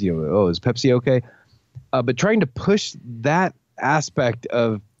always says, "Oh, is Pepsi okay?" But trying to push that aspect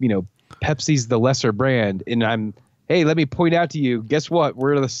of, Pepsi's the lesser brand, and hey, let me point out to you, guess what?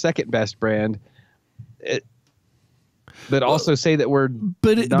 We're the second best brand. But also say that we're.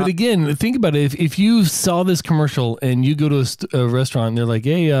 But again, think about it. If you saw this commercial and you go to a restaurant and they're like,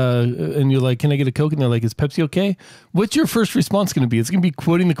 "Hey," and you're like, "Can I get a Coke?" and they're like, "Is Pepsi okay?" What's your first response going to be? It's going to be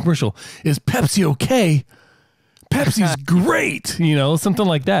quoting the commercial. "Is Pepsi okay?" Pepsi's great, something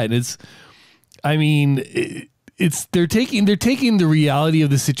like that. They're taking the reality of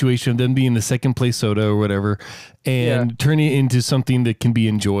the situation of them being the second place soda or whatever, and turning it into something that can be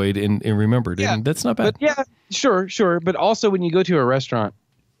enjoyed and remembered. Yeah. And that's not bad. But sure. But also when you go to a restaurant,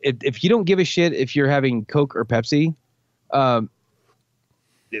 if you don't give a shit if you're having Coke or Pepsi,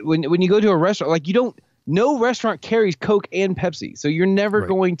 when you go to a restaurant, like no restaurant carries Coke and Pepsi. So you're never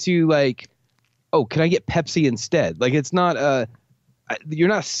going to like, "Oh, can I get Pepsi instead?" Like it's not you're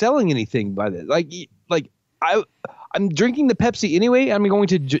not selling anything by this. Like I'm drinking the Pepsi anyway. I'm going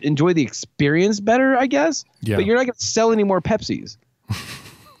to enjoy the experience better, I guess. Yeah. But you're not going to sell any more Pepsis.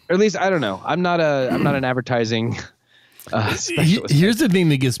 Or at least I don't know. I'm not an advertising specialist. Here's the thing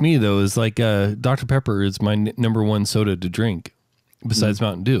that gets me though is like Dr. Pepper is my number one soda to drink besides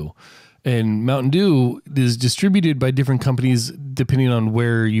Mountain Dew. And Mountain Dew is distributed by different companies depending on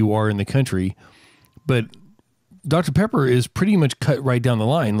where you are in the country. But Dr. Pepper is pretty much cut right down the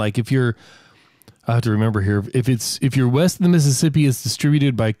line. Like I have to remember here, if you're west of the Mississippi, it's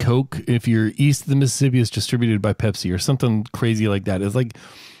distributed by Coke. If you're east of the Mississippi, it's distributed by Pepsi or something crazy like that. It's like,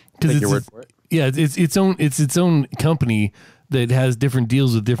 because it's its own company that has different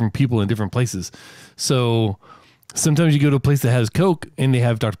deals with different people in different places. So sometimes you go to a place that has Coke and they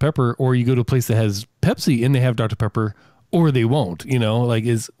have Dr. Pepper, or you go to a place that has Pepsi and they have Dr. Pepper, or they won't, damn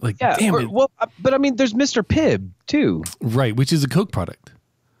it. Well, but I mean, there's Mr. Pibb too. Right. Which is a Coke product.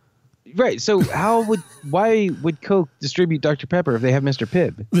 Right. So why would Coke distribute Dr. Pepper if they have Mr.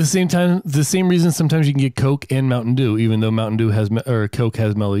 Pibb? The same reason sometimes you can get Coke and Mountain Dew, even though Mountain Dew Coke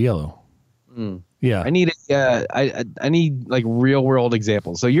has Mellow Yellow. Mm. Yeah. I need I need like real world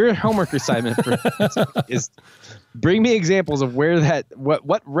examples. So your homework assignment is bring me examples of where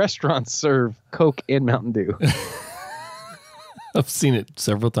what restaurants serve Coke and Mountain Dew. I've seen it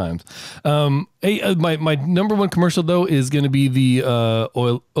several times. Hey, my number one commercial though is going to be the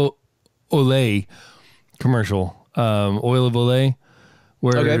Olay commercial, oil of Olay,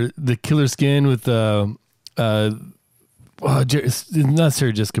 where the killer skin with not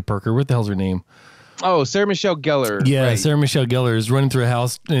Sarah Jessica Parker. What the hell's her name? Oh, Sarah Michelle Gellar. Yeah, right. Sarah Michelle Gellar is running through a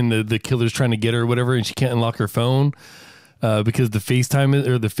house and the killer's trying to get her or whatever, and she can't unlock her phone because the FaceTime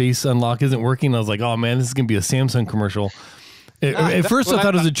or the face unlock isn't working. I was like, oh man, this is gonna be a Samsung commercial. At first, I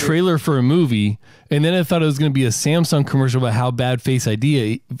thought it was a trailer for a movie, and then I thought it was going to be a Samsung commercial about how bad Face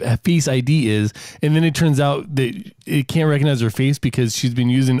ID is, and then it turns out that it can't recognize her face because she's been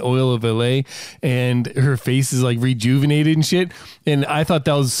using oil of LA, and her face is like rejuvenated and shit. And I thought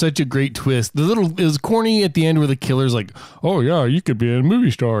that was such a great twist. It was corny at the end where the killer's like, "Oh yeah, you could be a movie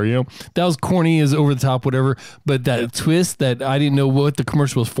star," you know. That was corny, as over the top, whatever. But that twist that I didn't know what the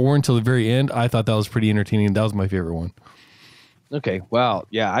commercial was for until the very end, I thought that was pretty entertaining. That was my favorite one. Okay, well,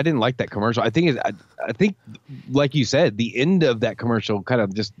 yeah, I didn't like that commercial. I think, like you said, the end of that commercial kind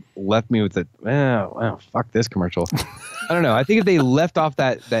of just left me with fuck this commercial. I don't know. I think if they left off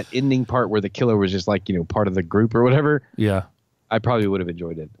that ending part where the killer was just like, part of the group or whatever, yeah, I probably would have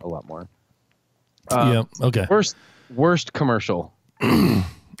enjoyed it a lot more. Yeah. Okay. Worst commercial.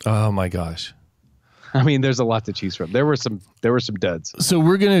 Oh my gosh. I mean, there's a lot to choose from. There were some duds. So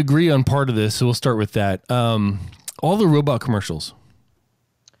we're gonna agree on part of this. So we'll start with that. All the robot commercials,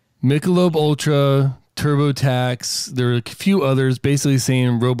 Michelob Ultra, TurboTax, there are a few others basically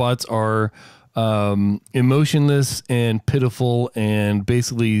saying robots are emotionless and pitiful and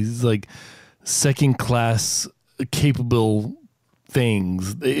basically like second class capable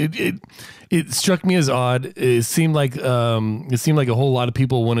things. It struck me as odd. It seemed like a whole lot of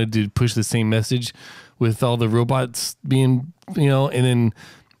people wanted to push the same message with all the robots being, and then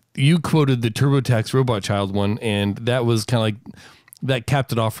you quoted the TurboTax Robot Child one, and that was kind of like, that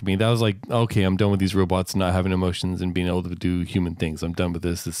capped it off for me. That was like, okay, I'm done with these robots not having emotions and being able to do human things. I'm done with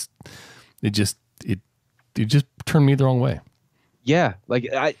this. It just turned me the wrong way. Yeah, like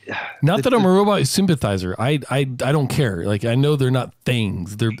not that I'm a robot sympathizer. I don't care. Like, I know they're not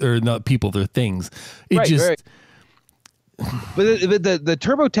things. They're not people. They're things. Right. But the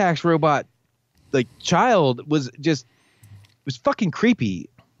TurboTax Robot like child was fucking creepy.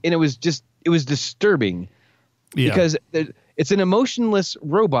 And it was disturbing because it's an emotionless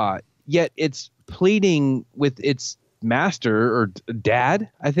robot, yet it's pleading with its master or dad,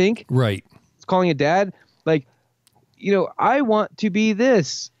 I think. Right. It's calling it dad. Like, I want to be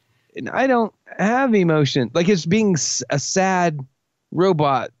this and I don't have emotion. Like, it's being a sad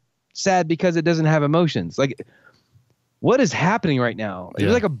robot, sad because it doesn't have emotions. Like, what is happening right now? It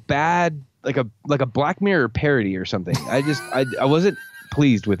was like a bad, like a Black Mirror parody or something. I wasn't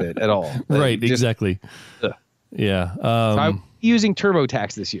pleased with it at all. Right, exactly. Yeah. So I'm using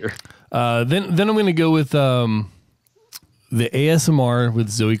TurboTax this year. Then I'm going to go with the ASMR with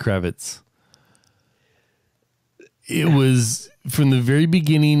Zoe Kravitz. It was, from the very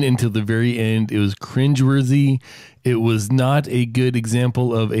beginning until the very end, it was cringeworthy. It was not a good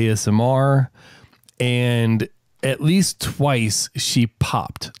example of ASMR. And at least twice she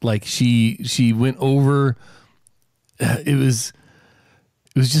popped. Like she went over. It was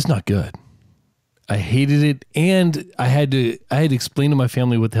just not good. I hated it, and I had to explain to my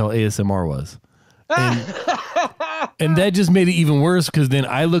family what the hell ASMR was, and that just made it even worse because then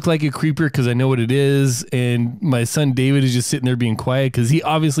I look like a creeper because I know what it is, and my son David is just sitting there being quiet because he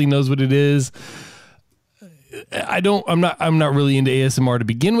obviously knows what it is. I'm not really into ASMR to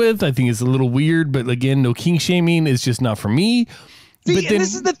begin with. I think it's a little weird, but again, no kink shaming is just not for me. See, but then,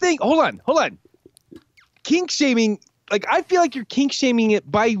 this is the thing. Hold on. Kink shaming. Like, I feel like you're kink shaming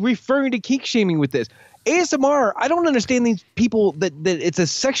it by referring to kink shaming with this. ASMR, I don't understand these people that it's a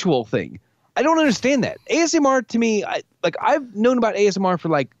sexual thing. I don't understand that. ASMR to me, I've known about ASMR for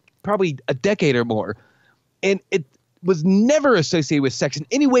like probably a decade or more, and it was never associated with sex in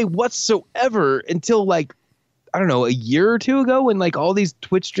any way whatsoever until like, I don't know, a year or two ago when like all these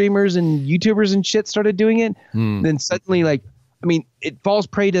Twitch streamers and YouTubers and shit started doing it. Then suddenly, like, I mean, it falls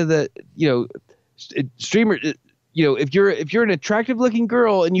prey to the, streamer. If you're an attractive looking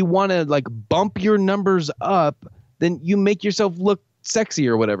girl and you want to like bump your numbers up, then you make yourself look sexy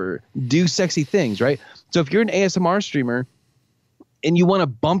or whatever, do sexy things, right? So if you're an ASMR streamer and you want to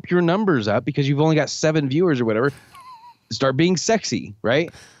bump your numbers up because you've only got 7 viewers or whatever, start being sexy, right?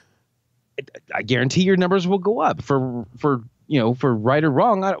 I guarantee your numbers will go up for right or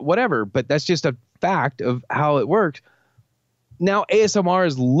wrong, whatever. But that's just a fact of how it works. Now ASMR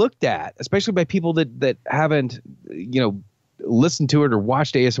is looked at, especially by people that haven't, listened to it or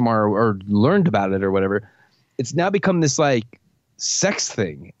watched ASMR or learned about it or whatever. It's now become this like sex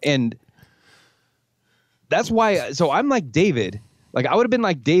thing. And that's why. So I'm like David. Like, I would have been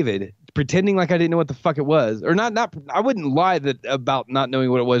like David pretending like I didn't know what the fuck it was, or not. I wouldn't lie about not knowing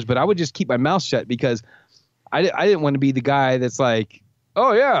what it was, but I would just keep my mouth shut because I didn't want to be the guy that's like,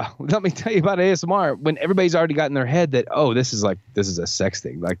 oh yeah, let me tell you about ASMR when everybody's already got in their head that, oh, this is a sex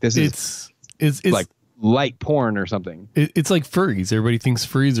thing. Like this is like light porn or something. It's like furries. Everybody thinks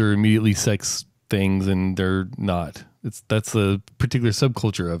furries are immediately sex things, and they're not. That's the particular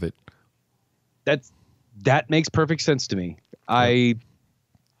subculture of it. That makes perfect sense to me.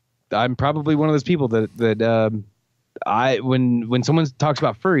 I'm probably one of those people that when someone talks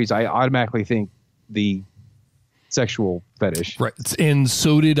about furries, I automatically think the sexual fetish. Right. And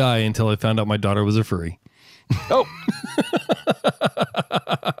so did I until I found out my daughter was a furry. Oh.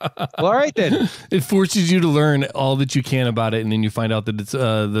 Well, all right then. It forces you to learn all that you can about it, and then you find out that it's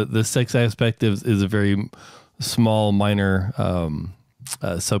the sex aspect is a very small, minor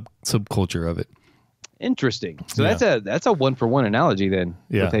subculture of it. Interesting. So that's a 1-for-1 analogy then.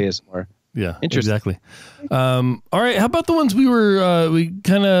 Yeah. With ASMR. Yeah. Exactly. All right. How about the ones we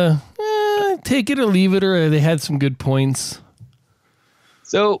kind of take it or leave it, or they had some good points?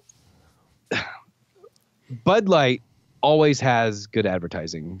 So Bud Light always has good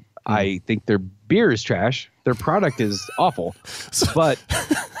advertising. I think their beer is trash. Their product is awful. But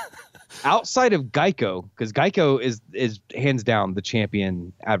outside of Geico, because Geico is hands down the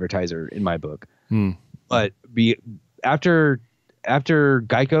champion advertiser in my book. But after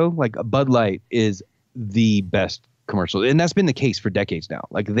Geico, like Bud Light is the best commercial. And that's been the case for decades now.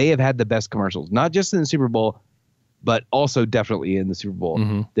 Like they have had the best commercials, not just in the Super Bowl, but also definitely in the Super Bowl.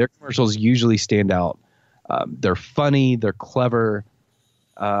 Mm-hmm. Their commercials usually stand out. They're funny. They're clever.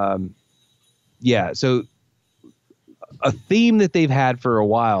 So a theme that they've had for a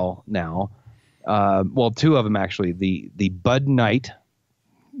while now, well, two of them actually, the Bud Night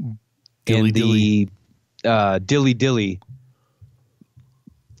and the Dilly Dilly.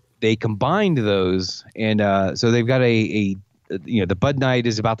 They combined those, and so they've got the Bud Night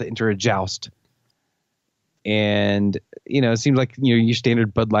is about to enter a joust, and it seems like your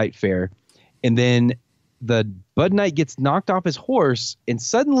standard Bud Light fare, and then the Bud Night gets knocked off his horse, and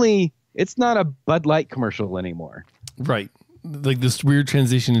suddenly it's not a Bud Light commercial anymore. Right, like this weird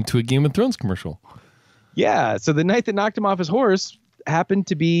transition into a Game of Thrones commercial. Yeah, so the night that knocked him off his horse happened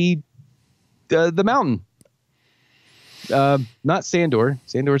to be the mountain. Not Sandor.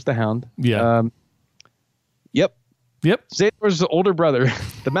 Sandor's the hound. Yeah. Yep. Yep. Sandor's the older brother,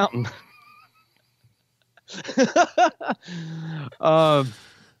 the mountain.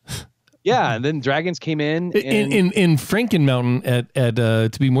 Yeah, and then dragons came in. In Franken Mountain at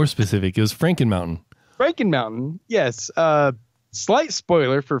to be more specific, it was Franken Mountain. Franken Mountain, yes. Slight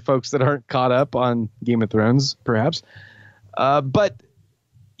spoiler for folks that aren't caught up on Game of Thrones, perhaps. But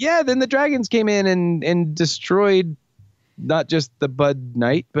yeah, then the dragons came in and destroyed not just the Bud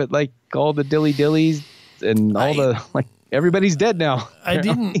Night, but like all the Dilly Dillies and all everybody's dead now. I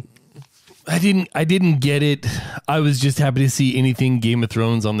didn't get it. I was just happy to see anything Game of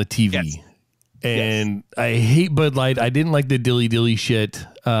Thrones on the TV. Yes. And yes. I hate Bud Light. I didn't like the Dilly Dilly shit.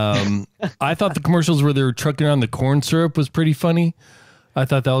 I thought the commercials where they were trucking around the corn syrup was pretty funny. I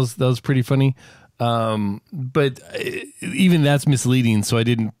thought that was pretty funny. But even that's misleading, so I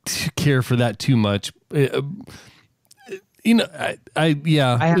didn't care for that too much. It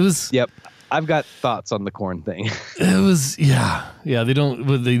was. Yep. I've got thoughts on the corn thing. It was They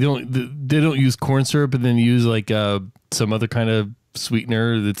don't use corn syrup and then use like some other kind of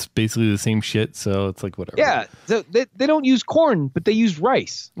sweetener that's basically the same shit. So it's like whatever. Yeah, so they don't use corn, but they use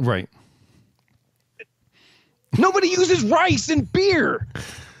rice. Right. Nobody uses rice in beer.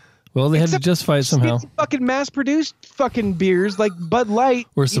 Well, they had to justify it somehow. Fucking mass-produced fucking beers like Bud Light.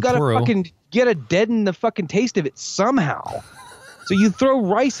 Or you gotta fucking deaden the fucking taste of it somehow. So you throw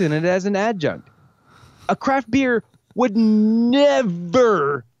rice in it as an adjunct. A craft beer would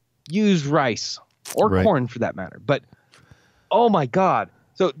never use rice or corn for that matter. But oh my God.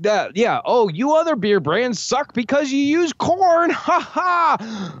 So you other beer brands suck because you use corn. Ha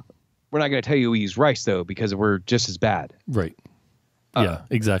ha. We're not going to tell you we use rice though because we're just as bad. Right. Yeah,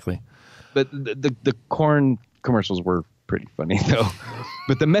 exactly. But the corn commercials were pretty funny though.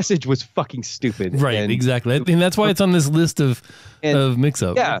 But the message was fucking stupid. Right, exactly. And that's why it's on this list of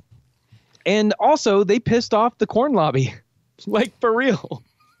mix-up. Yeah. And also, they pissed off the corn lobby. Like, for real.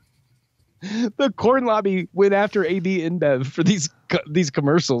 The corn lobby went after AB InBev for these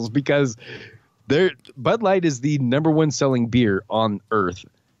commercials because Bud Light is the #1 selling beer on Earth.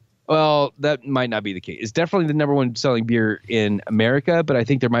 Well, that might not be the case. It's definitely the #1 selling beer in America, but I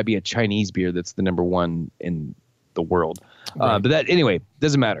think there might be a Chinese beer that's the #1 in the world. Right. But that anyway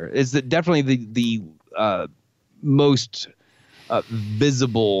doesn't matter. It's definitely the most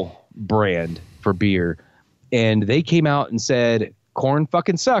visible brand for beer, and they came out and said corn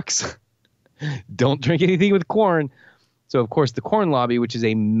fucking sucks. Don't drink anything with corn. So of course the corn lobby, which is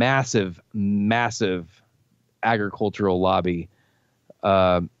a massive agricultural lobby,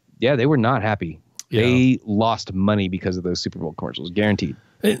 they were not happy. Yeah. They lost money because of those Super Bowl commercials, guaranteed.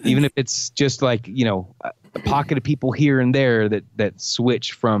 Even if it's just like, a pocket of people here and there that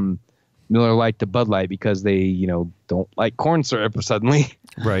switch from Miller Lite to Bud Light because they, don't like corn syrup suddenly.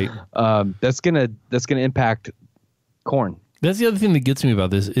 Right. That's gonna impact corn. That's the other thing that gets me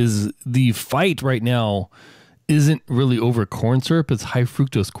about this is the fight right now isn't really over corn syrup. It's high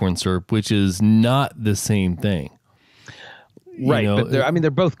fructose corn syrup, which is not the same thing. Right. But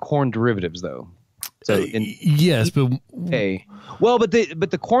they're both corn derivatives though. So yes, but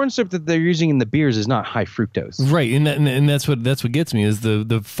the corn syrup that they're using in the beers is not high fructose. Right. And that's what gets me is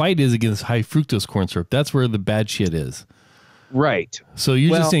the fight is against high fructose corn syrup. That's where the bad shit is. Right. So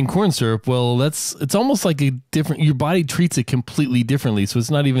you're just saying corn syrup. Well, it's almost like your body treats it completely differently. So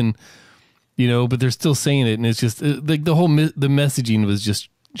it's not even, but they're still saying it. And it's just like the messaging was just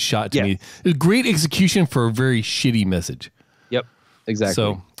shot to me. It was great execution for a very shitty message. Yep, exactly.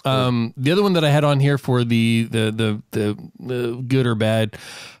 So the other one that I had on here for the good or bad,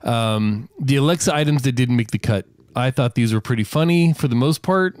 the Alexa items that didn't make the cut. I thought these were pretty funny for the most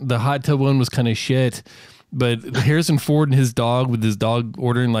part. The hot tub one was kind of shit. But Harrison Ford and his dog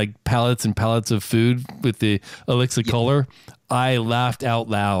ordering like pallets and pallets of food with the Alexa color, I laughed out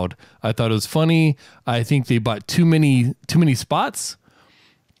loud. I thought it was funny. I think they bought too many spots.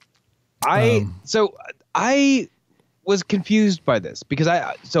 I was confused by this because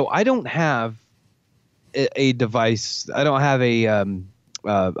I don't have a device. I don't have a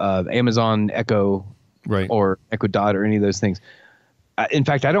Amazon Echo, right, or Echo Dot or any of those things. In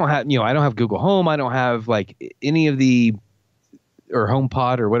fact, I don't have Google Home. I don't have like any of the, or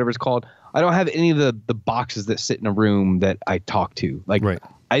HomePod or whatever it's called. I don't have any of the boxes that sit in a room that I talk to. Like, right.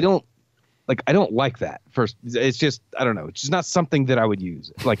 I don't like that. First, it's just, I don't know. It's just not something that I would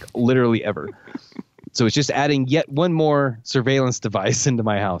use like literally ever. So it's just adding yet one more surveillance device into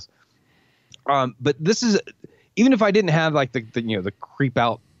my house. But this is, even if I didn't have like the creep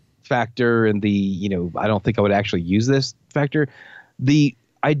out factor and the, I don't think I would actually use this factor. The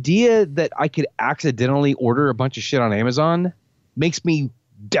idea that I could accidentally order a bunch of shit on Amazon makes me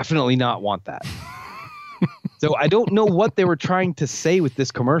definitely not want that. So I don't know what they were trying to say with this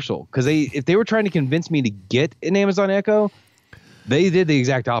commercial, because if they were trying to convince me to get an Amazon Echo, they did the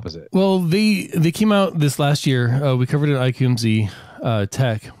exact opposite. Well, they came out this last year. We covered it at IQMZ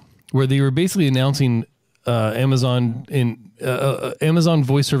Tech, where they were basically announcing Amazon Amazon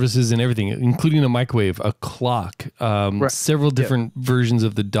voice services and everything, including a microwave, a clock, right. Several different versions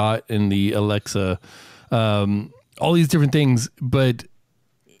of the Dot and the Alexa, all these different things. But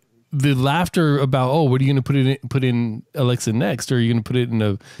the laughter about, what are you going to put in Alexa next? Or are you going to put it in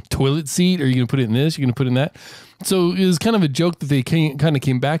a toilet seat? Or are you going to put it in this? You're going to put it in that? So it was kind of a joke that they kind of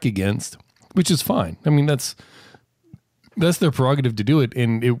came back against, which is fine. I mean, that's their prerogative to do it.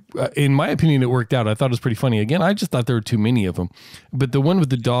 And in my opinion, it worked out. I thought it was pretty funny. Again, I just thought there were too many of them. But the one with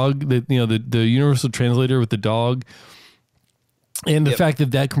the dog, the universal translator with the dog, and the fact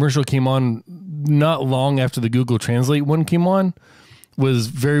that commercial came on not long after the Google Translate one came on was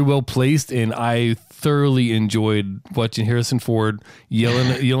very well placed. And I thoroughly enjoyed watching Harrison Ford yelling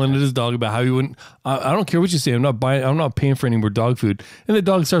at his dog about how he wouldn't. I don't care what you say. I'm not paying for any more dog food. And the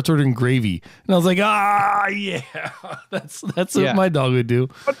dog starts ordering gravy, and I was like, yeah, that's what my dog would do.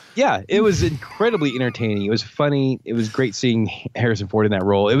 But yeah, it was incredibly entertaining. It was funny. It was great seeing Harrison Ford in that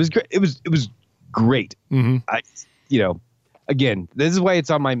role. It was great. It was great. Mm-hmm. Again, this is why it's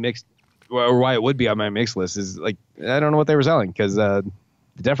on my mixed, or why it would be on my mixed list. Is like, I don't know what they were selling, because they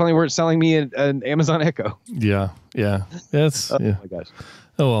definitely weren't selling me an Amazon Echo. Yeah. That's oh my gosh.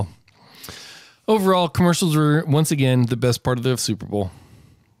 Oh well. Overall, commercials were once again the best part of the Super Bowl.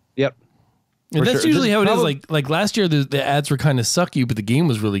 Yep. And that's usually how it is. Like last year, the ads were kind of sucky, but the game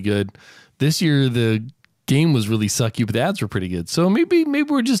was really good. This year, the game was really sucky, but the ads were pretty good. So maybe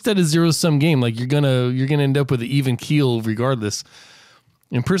we're just at a zero-sum game. Like you're gonna end up with an even keel regardless.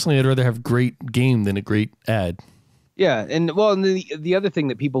 And personally, I'd rather have great game than a great ad. Yeah, and the other thing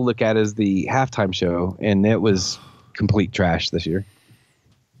that people look at is the halftime show, and it was complete trash this year.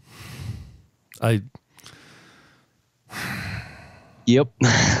 Yep.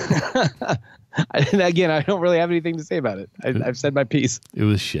 Again, I don't really have anything to say about it. I've said my piece. It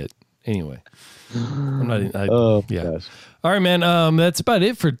was shit. Anyway, I'm not. Gosh. All right, man. That's about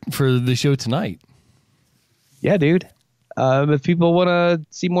it for the show tonight. Yeah, dude. If people want to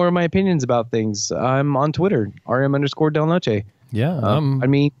see more of my opinions about things, I'm on Twitter, RM_Del Noche. Yeah. I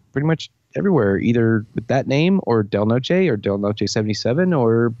mean, pretty much everywhere, either with that name or Del Noche or Del Noche 77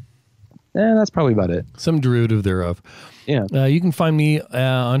 or that's probably about it. Some derivative thereof. Yeah. You can find me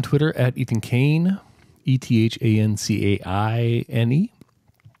on Twitter at Ethan Caine, ETHANCAINE.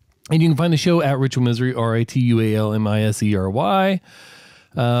 And you can find the show at Ritual Misery, RITUALMISERY.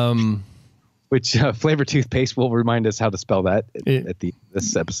 Which Flavor Toothpaste will remind us how to spell that at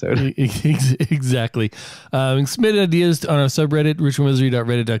this episode. Exactly. You can submit ideas on our subreddit,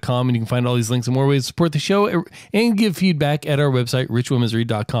 ritualmisery.reddit.com, and you can find all these links and more ways to support the show and give feedback at our website,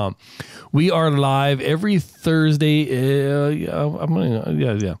 ritualmisery.com. We are live every Thursday.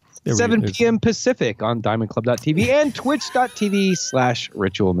 7 p.m. Pacific on diamondclub.tv and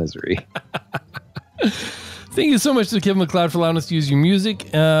twitch.tv/ritualmisery. Thank you so much to Kevin MacLeod for allowing us to use your music.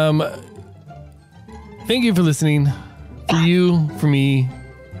 Thank you for listening. For you, for me,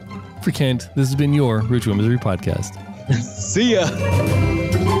 for Kent, this has been your Ritual Misery podcast. See ya.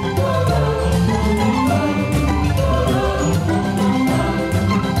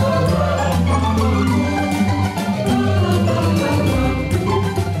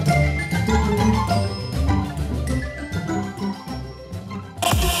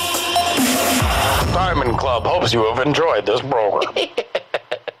 Diamond Club hopes you have enjoyed this program.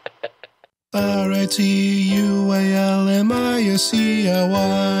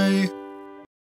 RITUALMISERY